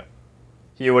that well. Yeah.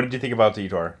 Hugh, what did you think about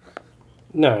Detour?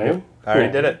 No. I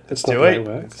already did it. That's It's not too the way late. it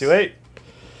works. It's too late.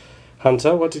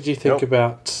 Hunter, what did you think Nope.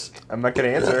 about... I'm not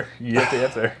going to answer. You have to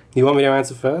answer. You want me to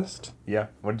answer first? Yeah.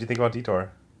 What did you think about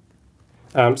Detour?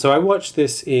 So I watched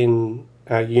this in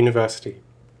university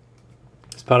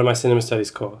as part of my cinema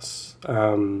studies course.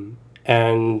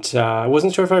 And I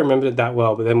wasn't sure if I remembered it that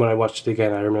well, but then when I watched it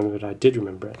again, I remembered I did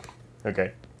remember it.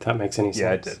 Okay. If that makes any sense.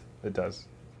 Yeah, it did. It does.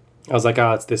 I was like,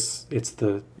 it's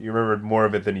the You remembered more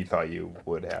of it than you thought you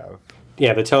would have.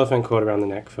 the telephone cord around the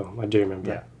neck film. I do remember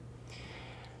Yeah. that.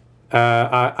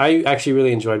 I actually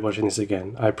really enjoyed watching this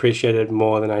again. I appreciated it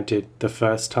more than I did the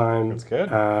first time. That's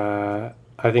good.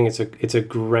 I think it's a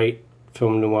great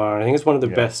film noir. I think it's one of the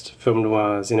best film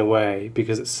noirs in a way,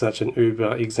 because it's such an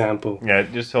uber example. Yeah,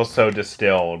 it just feels so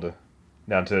distilled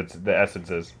down to the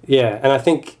essences. Yeah, and I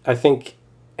think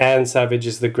Anne Savage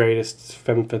is the greatest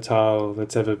femme fatale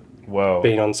that's ever Whoa.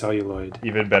 been on celluloid.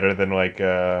 Even better than, like,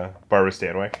 Barbara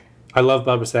Stanwyck. I love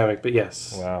Barbara Stanwyck, but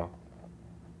yes. Wow.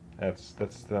 That's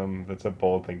a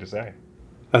bold thing to say.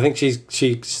 I think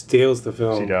she steals the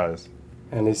film. She does.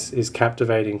 And is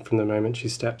captivating from the moment she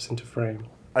steps into frame.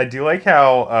 I do like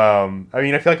how,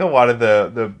 I feel like a lot of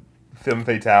the femme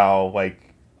fatale,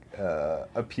 like,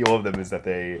 appeal of them is that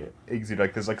they exude,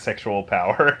 like, this, like, sexual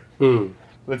power.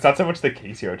 It's not so much the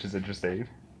case here, which is interesting.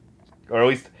 Or at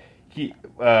least,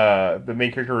 the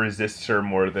main character resists her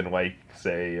more than, like,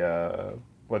 say,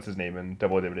 what's his name in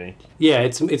Double Indemnity? Yeah,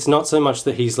 it's not so much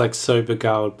that he's, like, so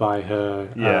beguiled by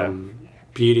her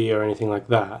beauty or anything like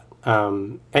that.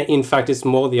 In fact, it's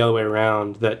more the other way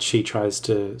around, that she tries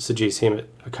to seduce him at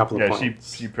a couple of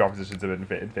points. She propositions him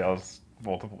and fails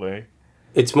multiply.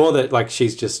 It's more that, like,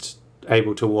 she's just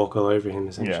able to walk all over him,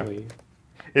 essentially.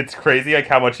 It's crazy, like,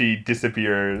 how much he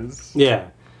disappears. Yeah.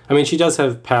 I mean, she does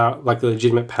have power, like,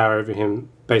 legitimate power over him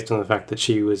based on the fact that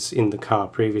she was in the car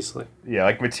previously. Yeah,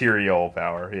 like, material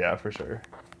power, yeah, for sure.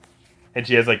 And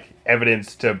she has, like,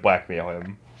 evidence to blackmail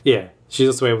him. Yeah. She's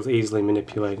also able to easily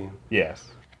manipulate him. Yes.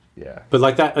 Yeah. But,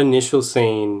 like, that initial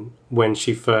scene when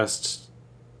she first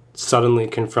suddenly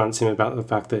confronts him about the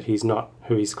fact that he's not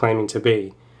who he's claiming to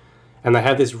be, and they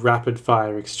have this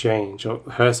rapid-fire exchange, or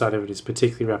her side of it is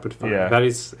particularly rapid-fire. Yeah. That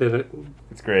is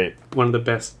It's great. one of the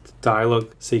best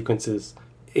dialogue sequences,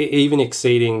 even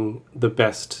exceeding the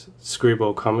best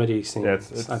screwball comedy scenes, Yeah,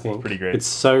 it's I think. pretty great. It's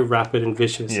so rapid and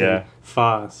vicious and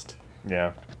fast.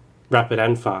 Yeah. Rapid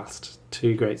and fast.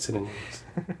 Two great synonyms.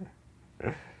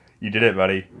 You did it,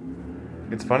 buddy.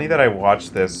 It's funny that I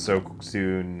watched this so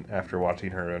soon after watching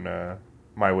her in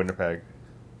My Winnipeg.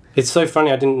 It's so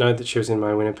funny. I didn't know that she was in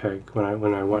My Winnipeg when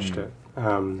I watched it.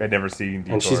 I'd never seen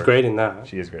Detour. And she's great in that.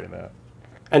 She is great in that.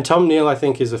 And Tom Neal, I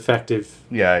think, is effective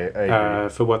Yeah, I agree.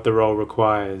 for what the role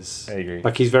requires. I agree.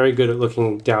 Like, he's very good at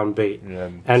looking downbeat.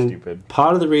 And stupid.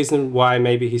 Part of the reason why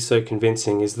maybe he's so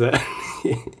convincing is that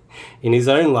in his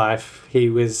own life, he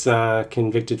was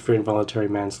convicted for involuntary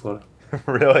manslaughter.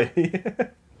 Really?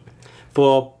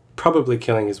 For probably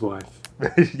killing his wife.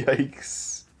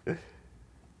 Yikes.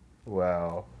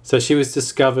 Wow. So she was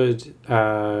discovered,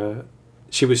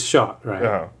 she was shot, right?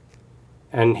 Uh-huh.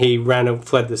 And he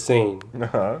fled the scene.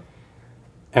 Uh-huh.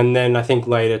 And then I think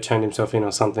later turned himself in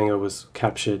or something, or was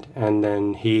captured. And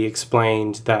then he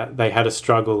explained that they had a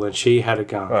struggle and she had a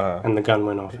gun. Uh-huh. And the gun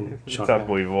went off and shot It's her.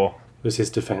 unbelievable. It was his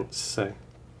defense. So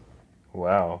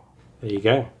Wow. there you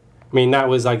go. I mean, that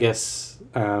was, I guess,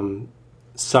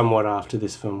 somewhat after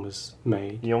this film was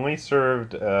made. He only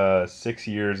served 6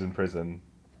 years in prison.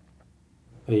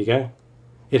 There you go.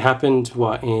 It happened,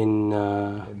 what, in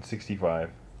in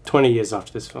 65. 20 years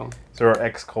after this film. So are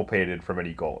exculpated from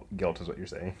any guilt is what you're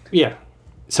saying. Yeah.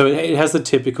 So it has the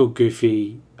typical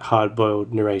goofy,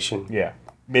 hard-boiled narration. Yeah.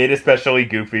 Made especially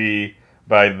goofy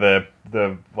by the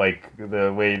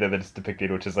way that it's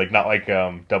depicted, which is like not like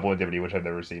Double Indemnity, which I've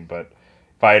never seen, but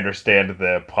if I understand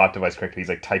the plot device correctly, he's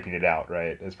like typing it out,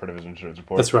 right, as part of his insurance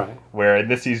report. That's right. Where in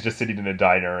this he's just sitting in a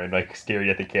diner and like staring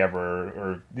at the camera,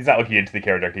 or he's not looking into the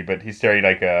camera directly, but he's staring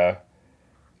like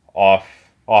off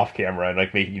camera and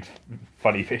like making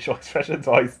funny facial expressions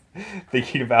while he's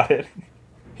thinking about it.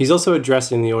 He's also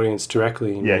addressing the audience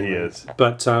directly. Yeah, he is.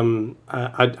 But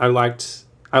I liked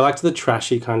the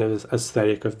trashy kind of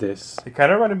aesthetic of this. It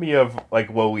kind of reminded me of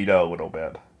like Lolita a little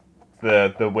bit.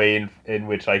 The way in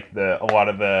which like a lot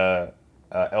of the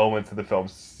elements of the film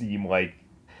seem like,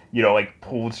 you know, like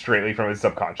pulled straightly from his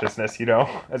subconsciousness, you know,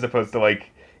 as opposed to like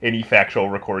any factual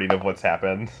recording of what's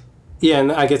happened. Yeah,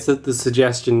 and I guess that the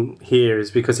suggestion here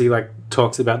is because he like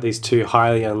talks about these two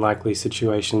highly unlikely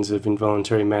situations of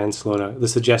involuntary manslaughter. The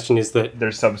suggestion is that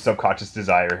there's some subconscious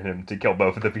desire in him to kill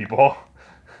both of the people,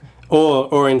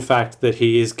 or in fact that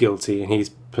he is guilty and he's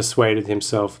persuaded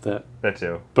himself that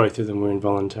too. Both of them were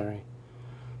involuntary.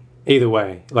 Either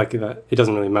way, like that, it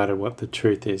doesn't really matter what the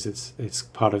truth is. It's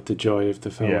part of the joy of the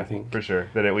film, I think. For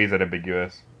sure. That it leaves it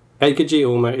ambiguous. Edgar G.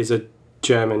 Ulmer is a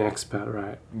German expat,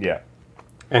 right? Yeah.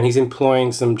 And he's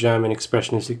employing some German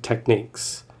expressionistic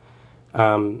techniques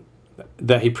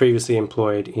that he previously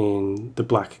employed in The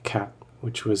Black Cat,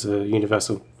 which was a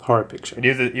Universal horror picture. And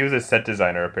he was a set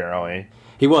designer, apparently.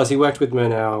 He was. He worked with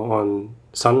Murnau on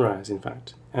Sunrise, in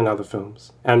fact, and other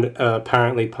films. And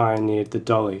apparently pioneered the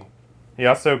dolly. He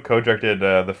also co-directed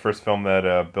the first film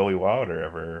that Billy Wilder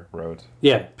ever wrote.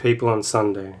 Yeah, People on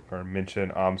Sunday. Or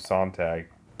München am Sonntag.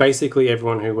 Basically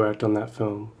everyone who worked on that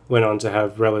film went on to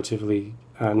have relatively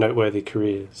noteworthy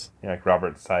careers. Yeah, like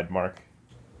Robert Sidemark.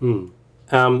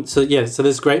 So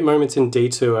there's great moments in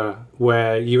Detour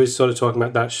where you were sort of talking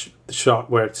about that shot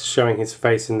where it's showing his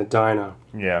face in the diner.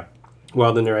 Yeah.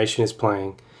 While the narration is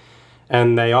playing.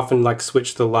 And they often like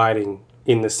switch the lighting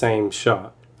in the same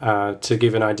shot to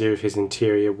give an idea of his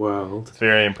interior world. It's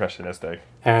very impressionistic.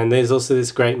 And there's also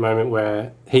this great moment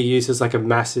where he uses like a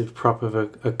massive prop of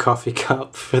a coffee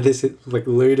cup for this like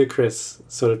ludicrous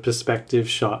sort of perspective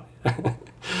shot.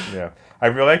 Yeah. I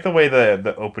really like the way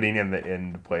the opening and the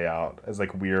end play out as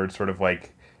like weird sort of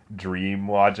like dream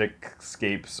logic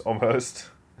scapes almost.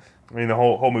 I mean, the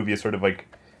whole movie is sort of like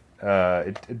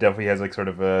it definitely has like sort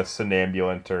of a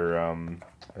somnambulant or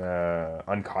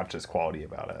unconscious quality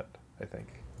about it, I think.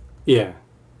 Yeah.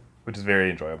 Which is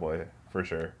very enjoyable, for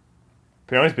sure.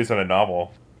 Apparently it's based on a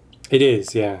novel. It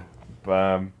is, yeah.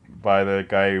 By the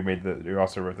guy who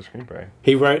also wrote the screenplay.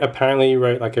 He apparently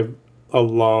wrote like a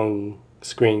long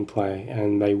screenplay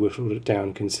and they whittled it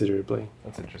down considerably.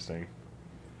 That's interesting.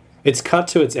 It's cut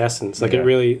to its essence, like it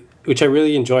really, which I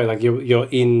really enjoy. Like you're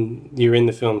in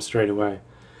the film straight away.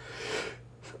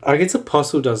 I guess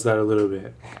Apostle does that a little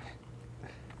bit.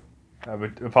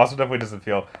 But Apostle definitely doesn't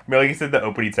feel. I mean, like you said, the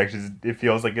opening sections, it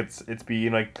feels like it's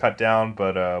being like cut down,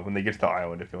 but when they get to the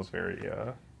island, it feels very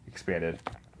expanded.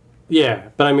 Yeah,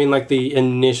 but I mean, like the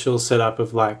initial setup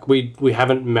of like we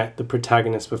haven't met the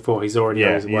protagonist before. He's already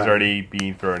on his way. He's already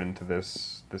being thrown into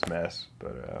this mess.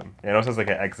 But it also has like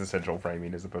an existential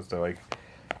framing as opposed to like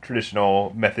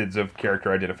traditional methods of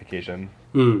character identification.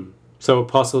 So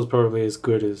Apostle is probably as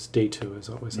good as Detour, is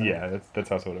what we're saying. Yeah,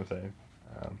 that's also what I'm saying.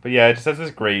 But yeah, it just has this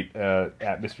great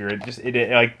atmosphere.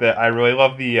 I really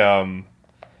love the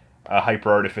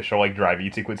hyper artificial like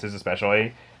driving sequences,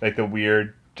 especially like the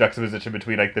weird juxtaposition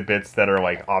between like the bits that are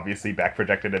like obviously back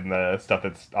projected and the stuff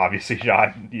that's obviously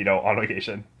shot, you know, on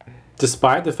location.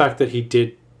 Despite the fact that he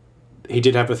did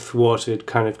have a thwarted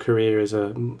kind of career as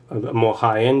a more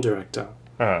high end director.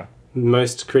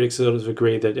 Most critics sort of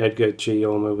agree that Edgar G.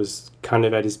 Ulmer was kind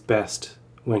of at his best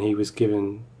when he was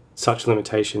given such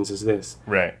limitations as this.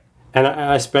 Right. And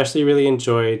I especially really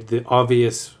enjoyed the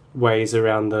obvious ways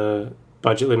around the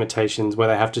budget limitations where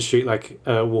they have to shoot like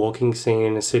a walking scene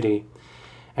in a city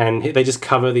and they just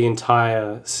cover the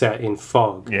entire set in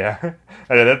fog. Yeah.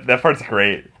 I know, that part's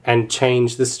great. And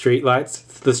change the street lights,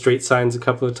 the street signs a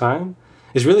couple of times.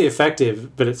 It's really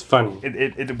effective, but it's funny.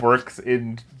 It works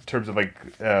in terms of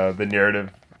like the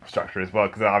narrative structure as well,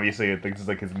 because obviously it's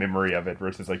like his memory of it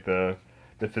versus like the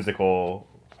physical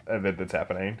event that's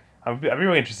happening. I'd be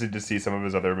really interested to see some of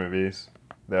his other movies,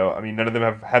 though. I mean, none of them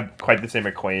have had quite the same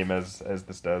acclaim as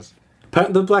this does.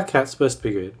 The Black Cat's supposed to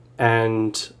be good,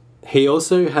 and He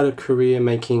also had a career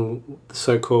making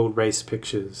so-called race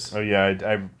pictures. Oh yeah,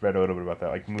 I read a little bit about that,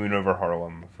 like Moon Over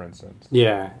Harlem, for instance.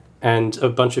 Yeah, and a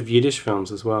bunch of Yiddish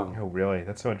films as well. Oh really?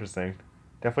 That's so interesting.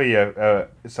 Definitely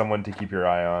someone to keep your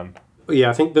eye on. Yeah,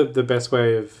 I think the best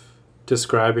way of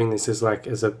describing this is like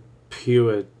as a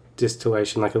pure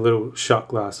distillation, like a little shot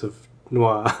glass of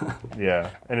noir. Yeah,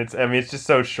 and it's just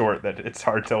so short that it's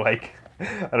hard to like.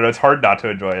 I don't know. It's hard not to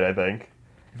enjoy it. I think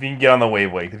if you can get on the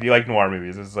wavelength, if you like noir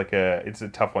movies, it's a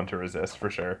tough one to resist for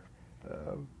sure.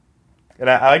 And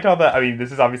I liked all that. I mean,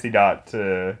 this is obviously not.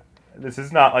 This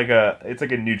is not like it's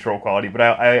like a neutral quality, but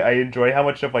I enjoy how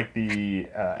much of like the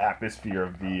atmosphere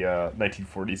of the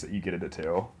 1940s that you get into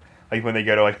too. Like when they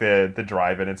go to like the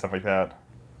drive-in and stuff like that.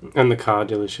 And the car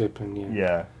dealership, and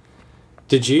Yeah.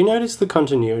 Did you notice the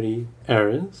continuity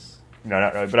errors? No,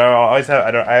 not really. But I always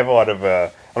have. I have a lot of.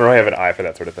 I don't really have an eye for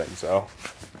that sort of thing. So.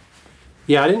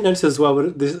 Yeah, I didn't notice as well.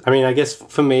 But this, I mean, I guess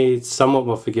for me, it's somewhat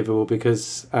more forgivable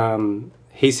because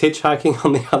he's hitchhiking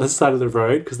on the other side of the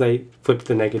road because they flipped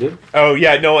the negative. Oh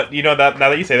yeah, no. You know that now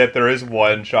that you say that, there is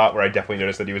one shot where I definitely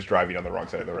noticed that he was driving on the wrong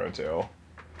side of the road too.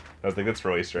 I was like, that's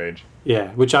really strange.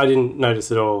 Yeah, which I didn't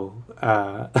notice at all.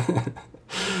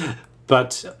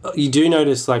 But you do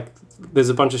notice, like, there's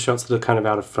a bunch of shots that are kind of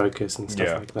out of focus and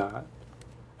stuff like that.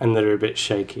 And that are a bit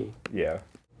shaky. Yeah.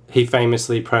 He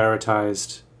famously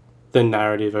prioritized the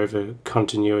narrative over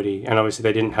continuity. And obviously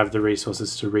they didn't have the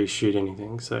resources to reshoot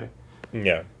anything. So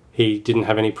Yeah. he didn't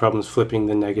have any problems flipping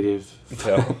the negative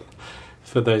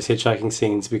for those hitchhiking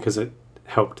scenes because it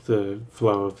helped the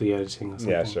flow of the editing or something.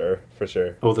 Yeah, sure. For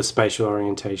sure. Or the spatial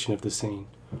orientation of the scene.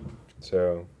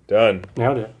 So, done.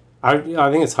 Nailed it. I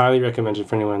think it's highly recommended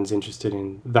for anyone who's interested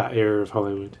in that era of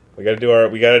Hollywood. We gotta do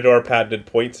our patented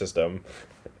point system.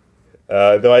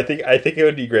 Though I think it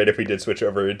would be great if we did switch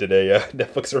over into a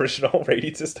Netflix original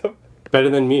rating system. Better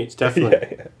than Mute,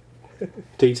 definitely. Yeah.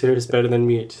 D-tier is better than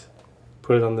Mute.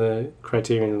 Put it on the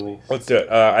criterion list. Let's do it.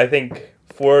 I think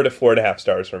 4 to 4.5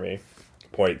 stars for me.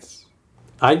 Points.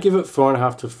 I'd give it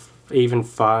 4.5 to even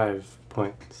 5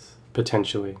 points,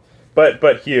 potentially.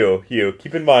 But Hugh,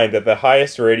 keep in mind that the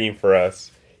highest rating for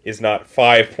us is not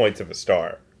 5 points of a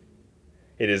star.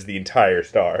 It is the entire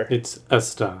star. It's a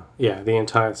star. Yeah, the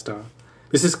entire star.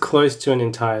 This is close to an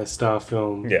entire star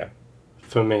film. Yeah.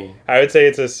 For me. I would say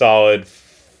it's a solid,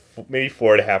 maybe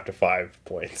 4.5 to 5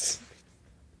 points.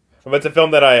 But it's a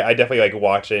film that I definitely like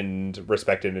watch and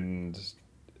respect it, and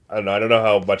I don't know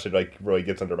how much it like really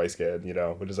gets under my skin,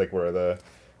 which is like where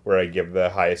I give the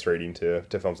highest rating to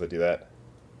films that do that.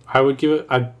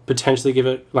 I'd potentially give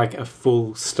it like a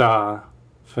full star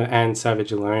for Anne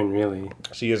Savage alone, really.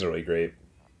 She is really great.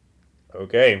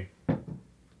 Okay.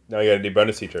 Now you gotta do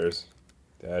bonus features.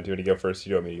 Do you want to go first?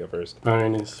 You don't want me to go first?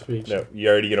 Bonus feature. No,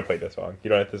 you're already gonna play this song. You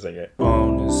don't have to sing it.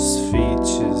 Bonus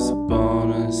features,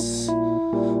 bonus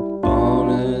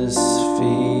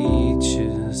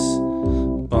features,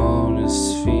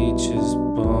 bonus features,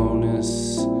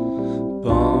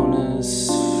 bonus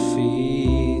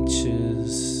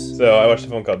features. So I watched a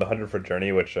film called The 100-Foot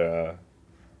Journey, which I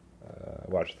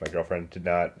watched with my girlfriend. Did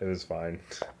not. It was fine.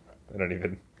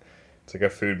 It's like a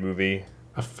food movie.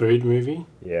 A food movie?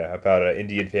 Yeah, about an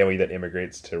Indian family that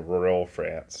immigrates to rural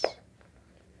France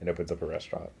and opens up a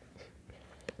restaurant.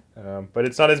 But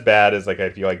it's not as bad as I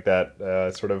feel like that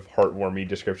sort of heartwarming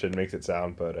description makes it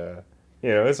sound. But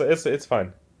it's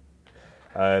fun.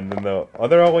 And then the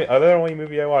other only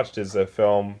movie I watched is a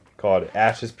film called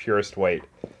Ash's Purest White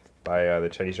by the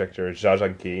Chinese director Jia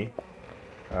Zhangqi,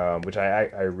 which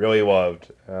I really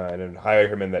loved, and I highly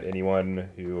recommend that anyone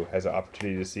who has an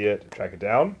opportunity to see it track it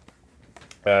down.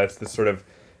 It's this sort of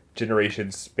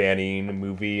generation-spanning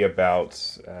movie about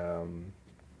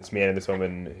this man and this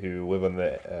woman who live on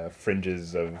the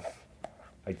fringes of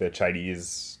like the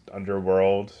Chinese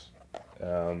underworld,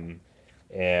 and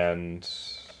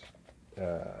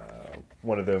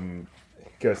one of them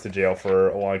goes to jail for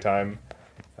a long time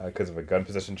because of a gun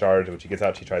possession charge. When she gets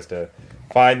out, she tries to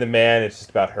find the man. It's just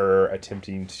about her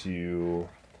attempting to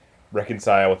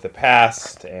reconcile with the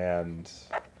past, and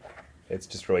it's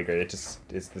just really great. It's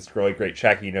this really great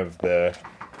tracking of the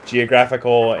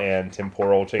geographical and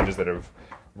temporal changes that have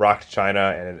rocked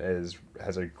China, and it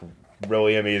has a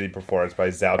really amazing performance by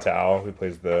Zhao Tao, who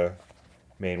plays the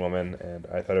main woman, and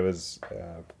I thought it was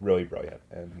really brilliant.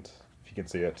 And if you can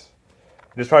see it,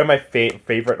 it's probably my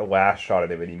favorite last shot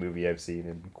of any movie I've seen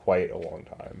in quite a long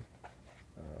time.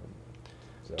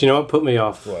 Do you know what put me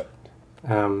off? What?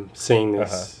 Seeing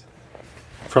this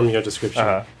from your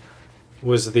description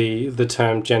was the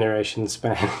term generation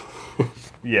span.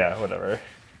 Yeah, whatever.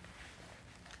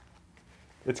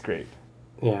 It's great.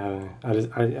 Yeah, I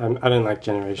don't like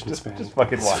Generation Span. Just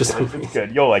fucking watch For it. some It's reason.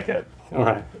 good. You'll like it. All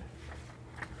right.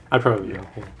 I probably will.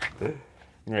 Yeah.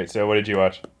 All right. So what did you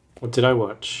watch? What did I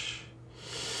watch?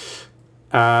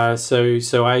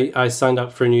 So I signed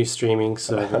up for a new streaming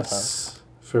service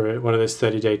for one of those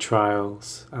 30-day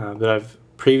trials that I've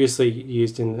previously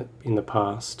used in the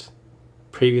past.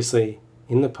 Previously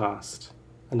in the past.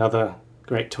 Another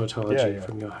great tautology Yeah.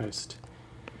 from your host.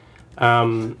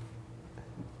 And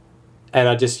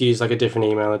I just used like a different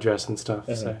email address and stuff.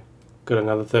 So got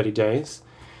another 30 days.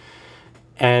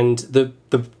 And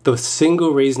the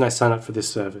single reason I signed up for this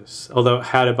service, although it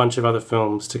had a bunch of other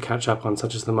films to catch up on,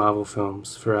 such as the Marvel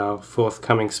films for our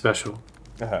forthcoming special,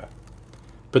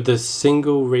 but the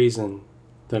single reason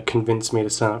that convinced me to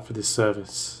sign up for this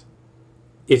service,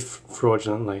 if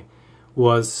fraudulently,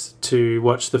 was to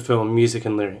watch the film Music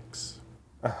and Lyrics.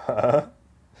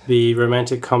 The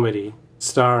romantic comedy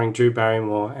starring Drew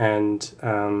Barrymore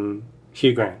and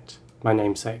Hugh Grant, my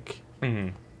namesake. Mm-hmm.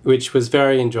 Which was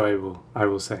very enjoyable, I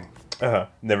will say.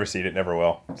 Never seen it, never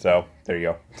will. So there you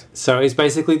go. So it's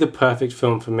basically the perfect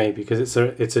film for me because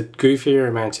it's a goofy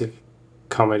romantic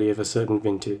comedy of a certain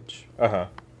vintage.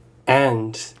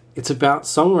 And it's about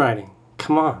songwriting.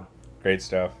 Come on. Great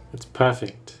stuff. It's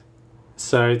perfect.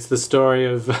 So it's the story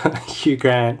of Hugh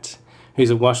Grant,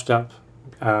 who's a washed-up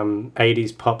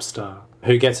 80s pop star,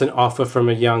 who gets an offer from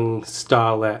a young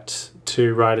starlet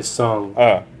to write a song,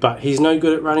 but he's no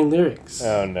good at writing lyrics.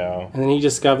 Oh no. And then he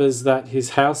discovers that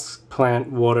his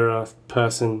houseplant waterer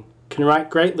person can write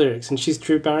great lyrics, and she's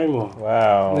Drew Barrymore.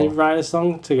 Wow. And they write a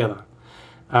song together.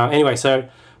 Anyway, so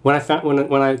when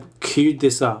I queued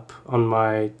this up on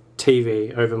my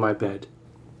TV over my bed,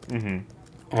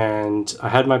 and I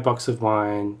had my box of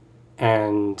wine,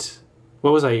 and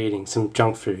what was I eating? Some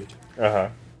junk food.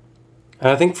 And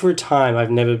I think for a time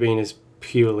I've never been as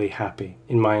purely happy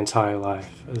in my entire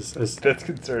life as That's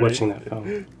concerning. watching that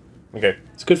film. Okay.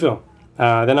 It's a good film.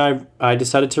 Then I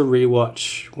decided to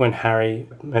rewatch When Harry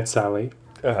Met Sally,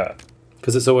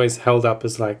 because it's always held up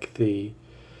as like the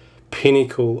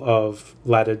pinnacle of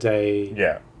latter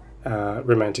day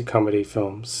romantic comedy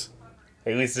films.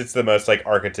 At least it's the most like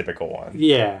archetypical one.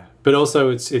 Yeah, but also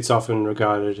it's often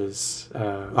regarded as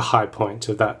a high point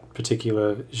of that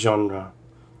particular genre.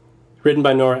 Written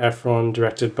by Nora Ephron,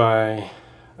 directed by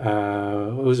it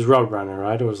was Rob Reiner,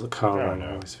 right? Or was it Carl Reiner?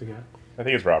 I always forget. I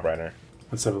think it's Rob Reiner.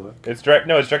 Let's have a look. It's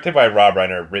directed by Rob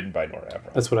Reiner, written by Nora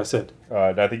Ephron. That's what I said.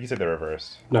 No, I think you said the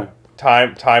reverse. No.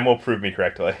 Time will prove me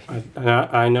correctly.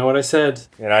 I know what I said.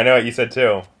 And I know what you said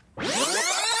too.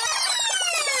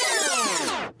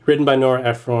 Written by Nora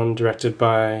Ephron, directed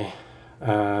by it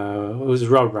was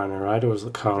Rob Reiner, right? Or was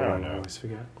it Carl Reiner? I always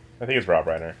forget. I think it's Rob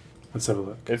Reiner. Let's have a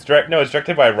look. It's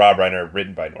directed by Rob Reiner,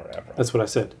 written by Nora Ephron. That's what I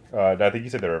said. No, I think you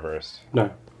said the reverse.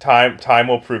 No. Time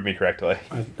will prove me correctly.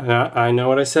 I know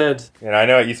what I said. And I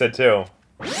know what you said too.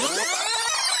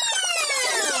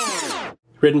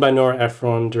 Written by Nora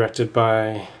Ephron, directed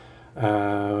by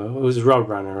it was Rob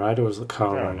Reiner, right? Or was it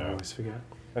Carl Reiner? I always forget.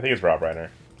 I think it's Rob Reiner.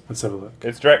 Let's have a look.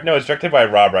 It's directed by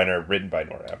Rob Reiner, written by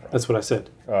Nora Ephron. That's what I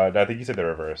said. No, I think you said the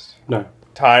reverse. No.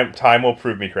 Time will prove me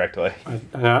correctly. I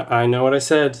know what I said. And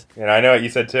I know what you said too.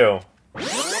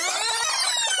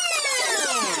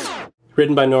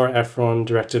 Written by Nora Ephron,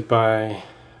 directed by it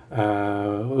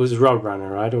was Rob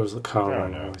Reiner, right? Or was it Carl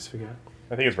Reiner? I always forget.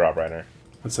 I think it's Rob Reiner.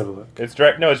 Let's have a look. It's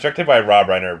directed by Rob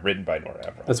Reiner, written by Nora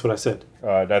Ephron. That's what I said.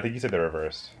 No, I think you said the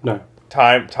reverse. No.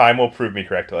 Time will prove me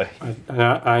correctly. I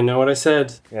know what I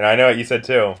said. And I know what you said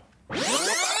too.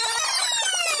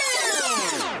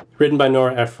 Written by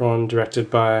Nora Ephron, directed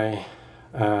by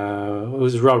it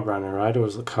was Rob Reiner, right? Or was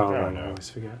it Carl Reiner? I always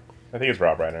forget. I think it's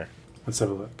Rob Reiner. Let's have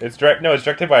a look. It's directed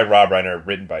by Rob Reiner,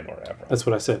 written by Nora Ephron. That's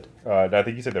what I said. No, I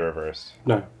think you said the reverse.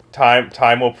 No.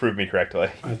 Time will prove me correctly.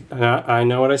 I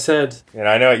know what I said. And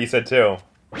I know what you said too.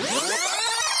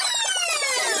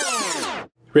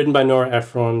 Written by Nora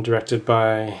Ephron, directed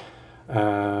by it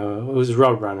was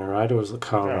Rob Reiner, right? Or was it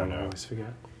Carl Reiner? I always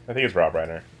forget. I think it's Rob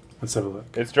Reiner. Let's have a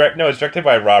look. It's directed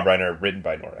by Rob Reiner, written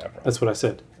by Nora Ephron. That's what I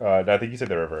said. No, I think you said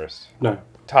the reverse. No.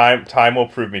 Time will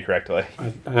prove me correctly.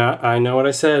 I know what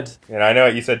I said. And I know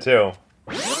what you said too.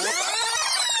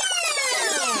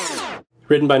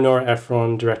 Written by Nora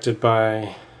Ephron, directed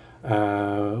by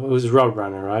it was Rob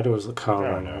Reiner, right? Or was it Carl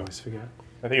Reiner? I always forget.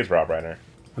 I think it's Rob Reiner.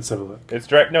 Let's have a look. It's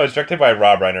directed by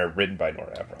Rob Reiner, written by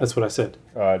Nora Ephron. That's what I said.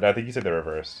 No, I think you said the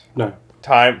reverse. No.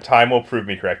 Time will prove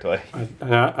me correctly.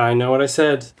 I know what I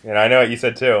said. And I know what you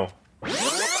said too.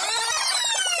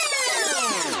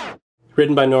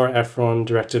 Written by Nora Ephron,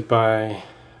 directed by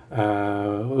it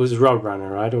was Rob Reiner,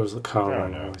 right? Or was it Carl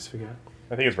Reiner? I always forget.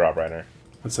 I think it's Rob Reiner.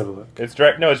 Let's have a look. It's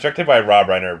directed by Rob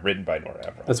Reiner, written by Nora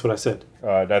Ephron. That's what I said.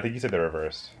 I think you said the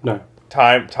reverse. No.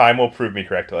 Time will prove me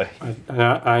correctly.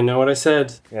 I know what I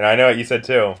said. And I know what you said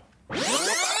too.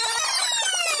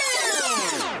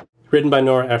 Written by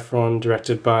Nora Ephron,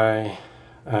 directed by...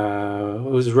 it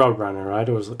was Rob Reiner, right?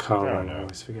 Or was it Carl I don't Reiner? I know.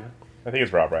 always forget. I think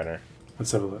it's Rob Reiner.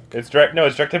 Let's have a look. It's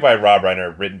directed by Rob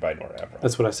Reiner, written by Nora Ephron.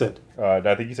 That's what I said. I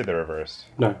think you said the reverse.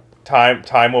 No.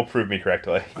 Time will prove me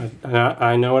correctly.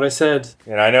 I know what I said.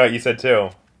 And I know what you said too.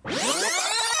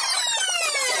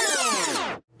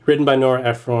 Written by Nora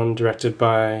Ephron, directed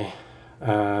by...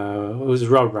 it was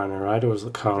Rob Reiner, right? Or was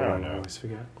it Carl I don't Reiner? I know. always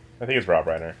forget. I think it's Rob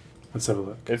Reiner. Let's have a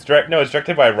look. It's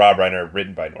directed by Rob Reiner,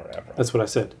 written by Nora Ephron. That's what I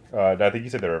said. I think you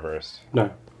said the reverse.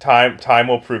 No. Time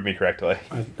will prove me correctly.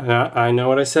 I know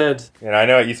what I said. And I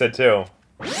know what you said too.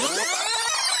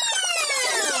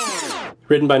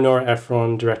 Written by Nora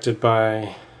Ephron, directed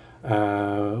by...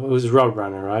 it was Rob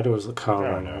Reiner, right? Or was it Carl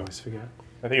I don't Reiner? I know. always forget.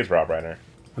 I think it's Rob Reiner.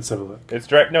 Let's have a look. It's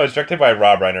directed by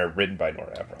Rob Reiner, written by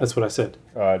Nora Ephron. That's what I said.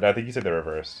 I think you said the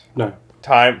reverse. No.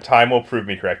 Time will prove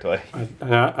me correctly.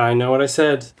 I know what I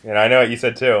said. And I know what you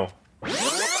said too.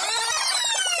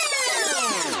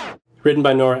 Written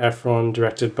by Nora Ephron,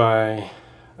 directed by...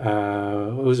 it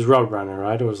was Rob Reiner,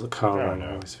 right? Or was it Carl I don't Reiner? I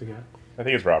know. always forget. I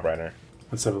think it's Rob Reiner.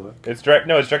 Let's have a look. It's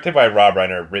directed by Rob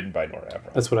Reiner, written by Nora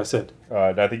Ephron. That's what I said.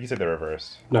 I think you said the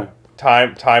reverse. No.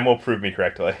 Time will prove me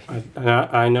correctly.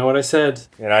 I know what I said.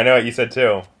 And I know what you said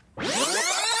too.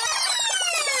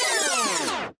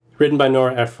 Written by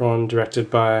Nora Ephron, directed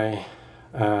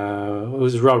by... it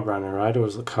was Rob Reiner, right? Or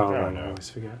was it Carl I don't Reiner? I know.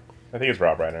 always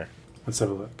forget. I think it's Rob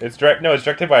Reiner. Let's have a look.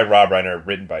 It's directed by Rob Reiner,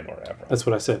 written by Nora Ephron. That's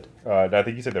what I said. I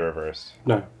think you said the reverse.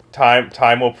 No.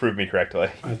 Time will prove me correctly.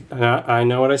 I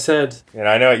know what I said.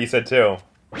 And I know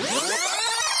what you said too.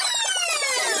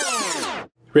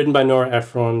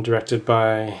 Written by Nora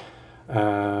Ephron, directed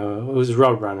by...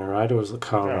 it was Rob Reiner, right? Or was it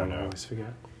Carl I don't Reiner? I know. always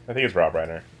forget. I think it's Rob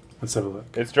Reiner. Let's have a look.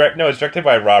 It's directed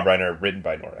by Rob Reiner, written by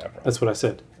Nora Ephron. That's what I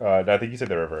said. I think you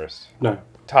said the reverse.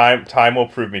 No.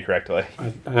 Time will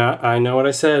prove me correctly.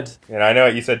 I know what I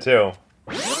said. And I know what you said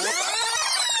too.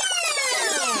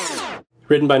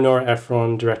 Written by Nora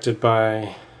Ephron, directed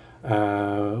by...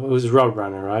 it was Rob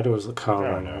Reiner, right? Or was it Carl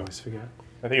I don't Reiner? I know. always forget.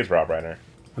 I think it's Rob Reiner.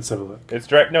 Let's have a look. It's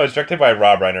directed by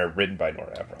Rob Reiner, written by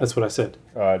Nora Ephron. That's what I said.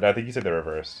 I think you said the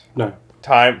reverse. No.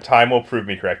 Time will prove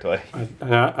me correctly.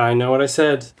 I know what I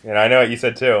said. And I know what you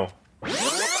said too.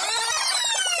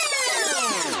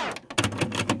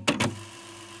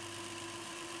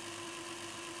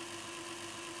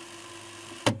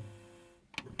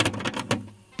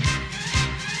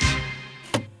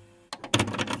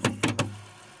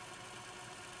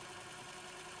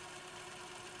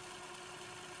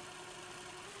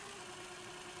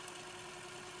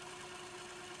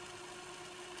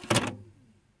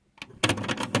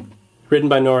 Written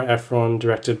by Nora Ephron,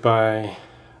 directed by...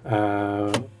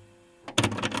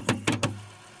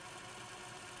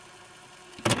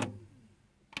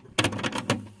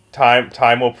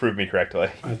 Time will prove me correctly.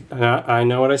 I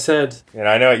know what I said. And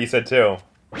I know what you said too.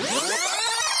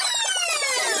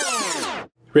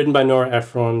 Written by Nora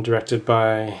Ephron, directed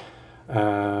by...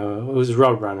 it was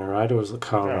Rob Reiner, right? Or was it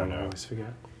Carl I don't Reiner? I know. always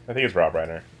forget. I think it's Rob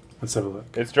Reiner. Let's have a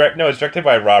look. It's directed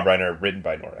by Rob Reiner, written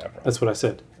by Nora Ephron. That's what I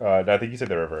said. I think you said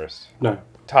the reverse. No.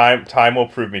 Time will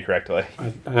prove me correctly.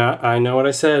 I know what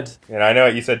I said. And I know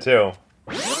what you said too.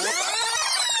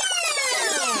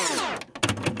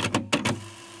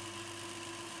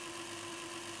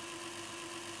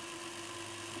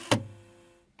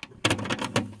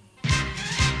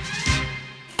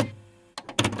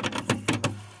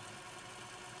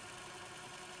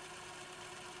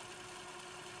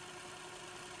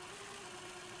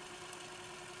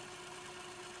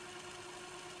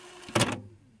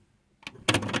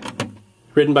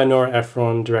 Written by Nora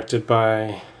Ephron, directed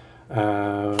by...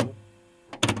 But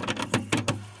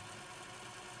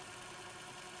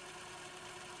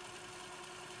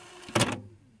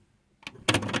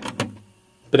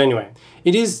anyway,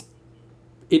 it is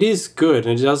good,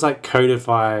 and it does like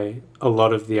codify a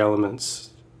lot of the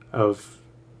elements of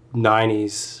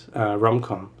 90s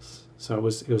rom-coms. So it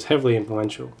was heavily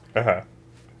influential. Uh-huh.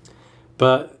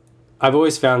 But I've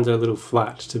always found it a little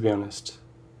flat, to be honest.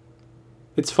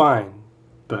 It's fine,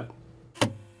 but...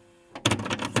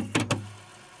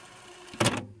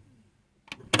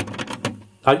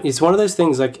 it's one of those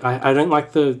things, like, I don't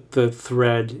like the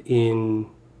thread in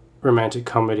romantic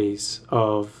comedies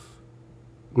of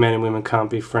men and women can't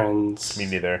be friends. Me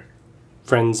neither.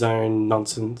 Friend zone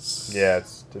nonsense. Yeah,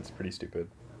 it's pretty stupid.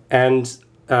 And,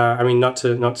 I mean, not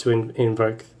to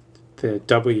invoke the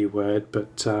W word,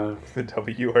 but... The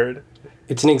W word.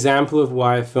 It's an example of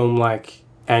why a film like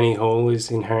Annie Hall is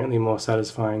inherently more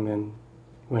satisfying than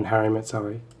When Harry Met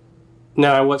Sally.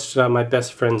 Now, I watched My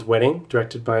Best Friend's Wedding,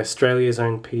 directed by Australia's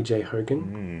own PJ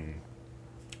Hogan,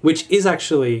 which is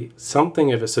actually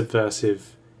something of a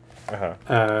subversive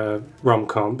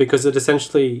rom-com, because it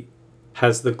essentially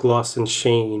has the gloss and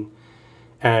sheen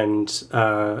and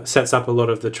sets up a lot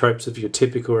of the tropes of your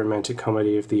typical romantic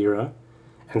comedy of the era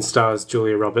and stars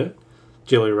Julia Roberts,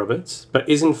 but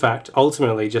is in fact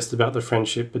ultimately just about the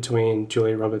friendship between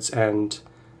Julia Roberts and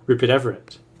Rupert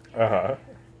Everett.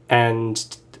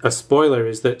 And a spoiler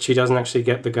is that she doesn't actually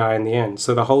get the guy in the end.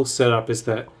 So the whole setup is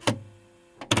that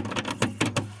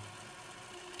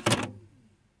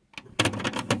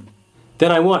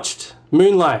then I watched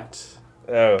Moonlight.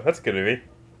 Oh, that's a good movie.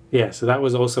 Yeah, so that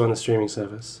was also on the streaming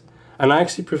service. And I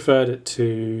actually preferred it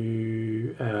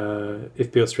to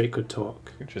If Beale Street Could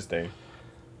Talk. Interesting.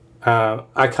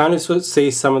 I kind of sort of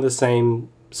see some of the same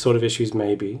sort of issues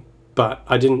maybe, but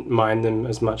I didn't mind them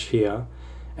as much here.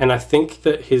 And I think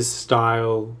that his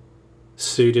style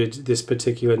suited this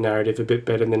particular narrative a bit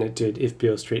better than it did If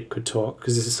Beale Street Could Talk,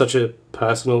 because this is such a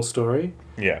personal story.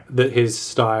 Yeah. That his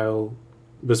style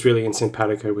was really in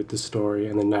simpatico with the story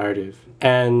and the narrative.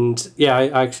 And yeah,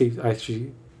 I actually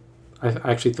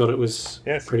thought it was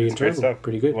pretty enjoyable,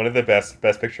 pretty good. One of the best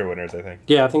picture winners, I think.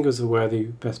 Yeah, I think it was a worthy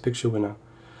Best Picture winner.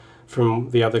 From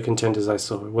the other contenders I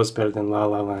saw, it was better than La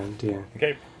La Land, yeah.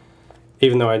 Okay.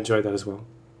 Even though I enjoyed that as well.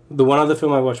 The one other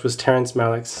film I watched was Terrence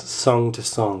Malick's Song to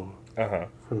Song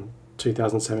from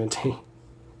 2017,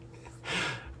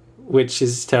 which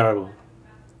is terrible.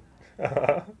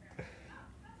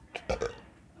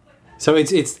 So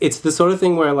it's the sort of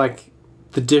thing where, like,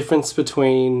 the difference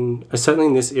between, certainly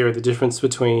in this era, the difference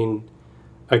between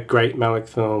a great Malick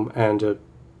film and a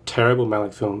terrible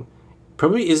Malick film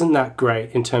probably isn't that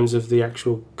great in terms of the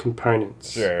actual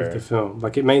components of the film.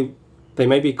 Like, they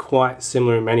may be quite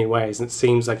similar in many ways, and it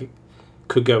seems like it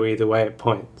could go either way at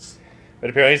points. But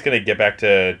apparently he's going to get back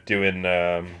to doing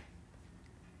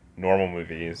normal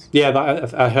movies. Yeah,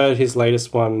 but I heard his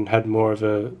latest one had more of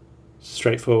a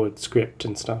straightforward script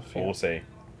and stuff. Yeah. We'll see.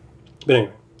 But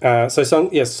anyway, so Song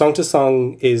to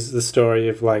Song is the story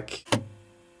of, like,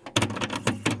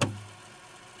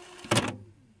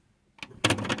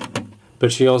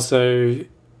 but she also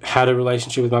had a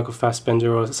relationship with Michael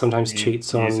Fassbender, or sometimes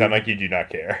cheats on. You sound like you do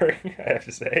not care, I have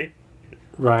to say.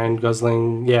 Ryan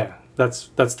Gosling. Yeah, that's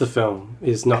the film,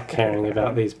 is not caring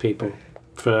about these people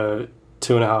for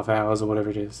 2.5 hours or whatever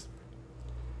it is.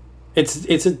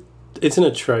 It's an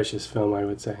atrocious film, I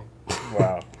would say.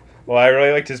 Wow. Well, I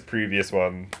really liked his previous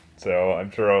one, so I'm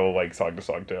sure I'll like Song to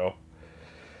Song too.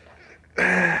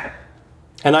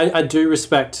 And I do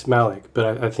respect Malick,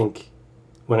 but I think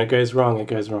when it goes wrong, it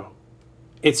goes wrong.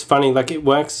 It's funny, like, it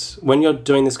works when you're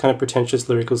doing this kind of pretentious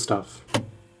lyrical stuff.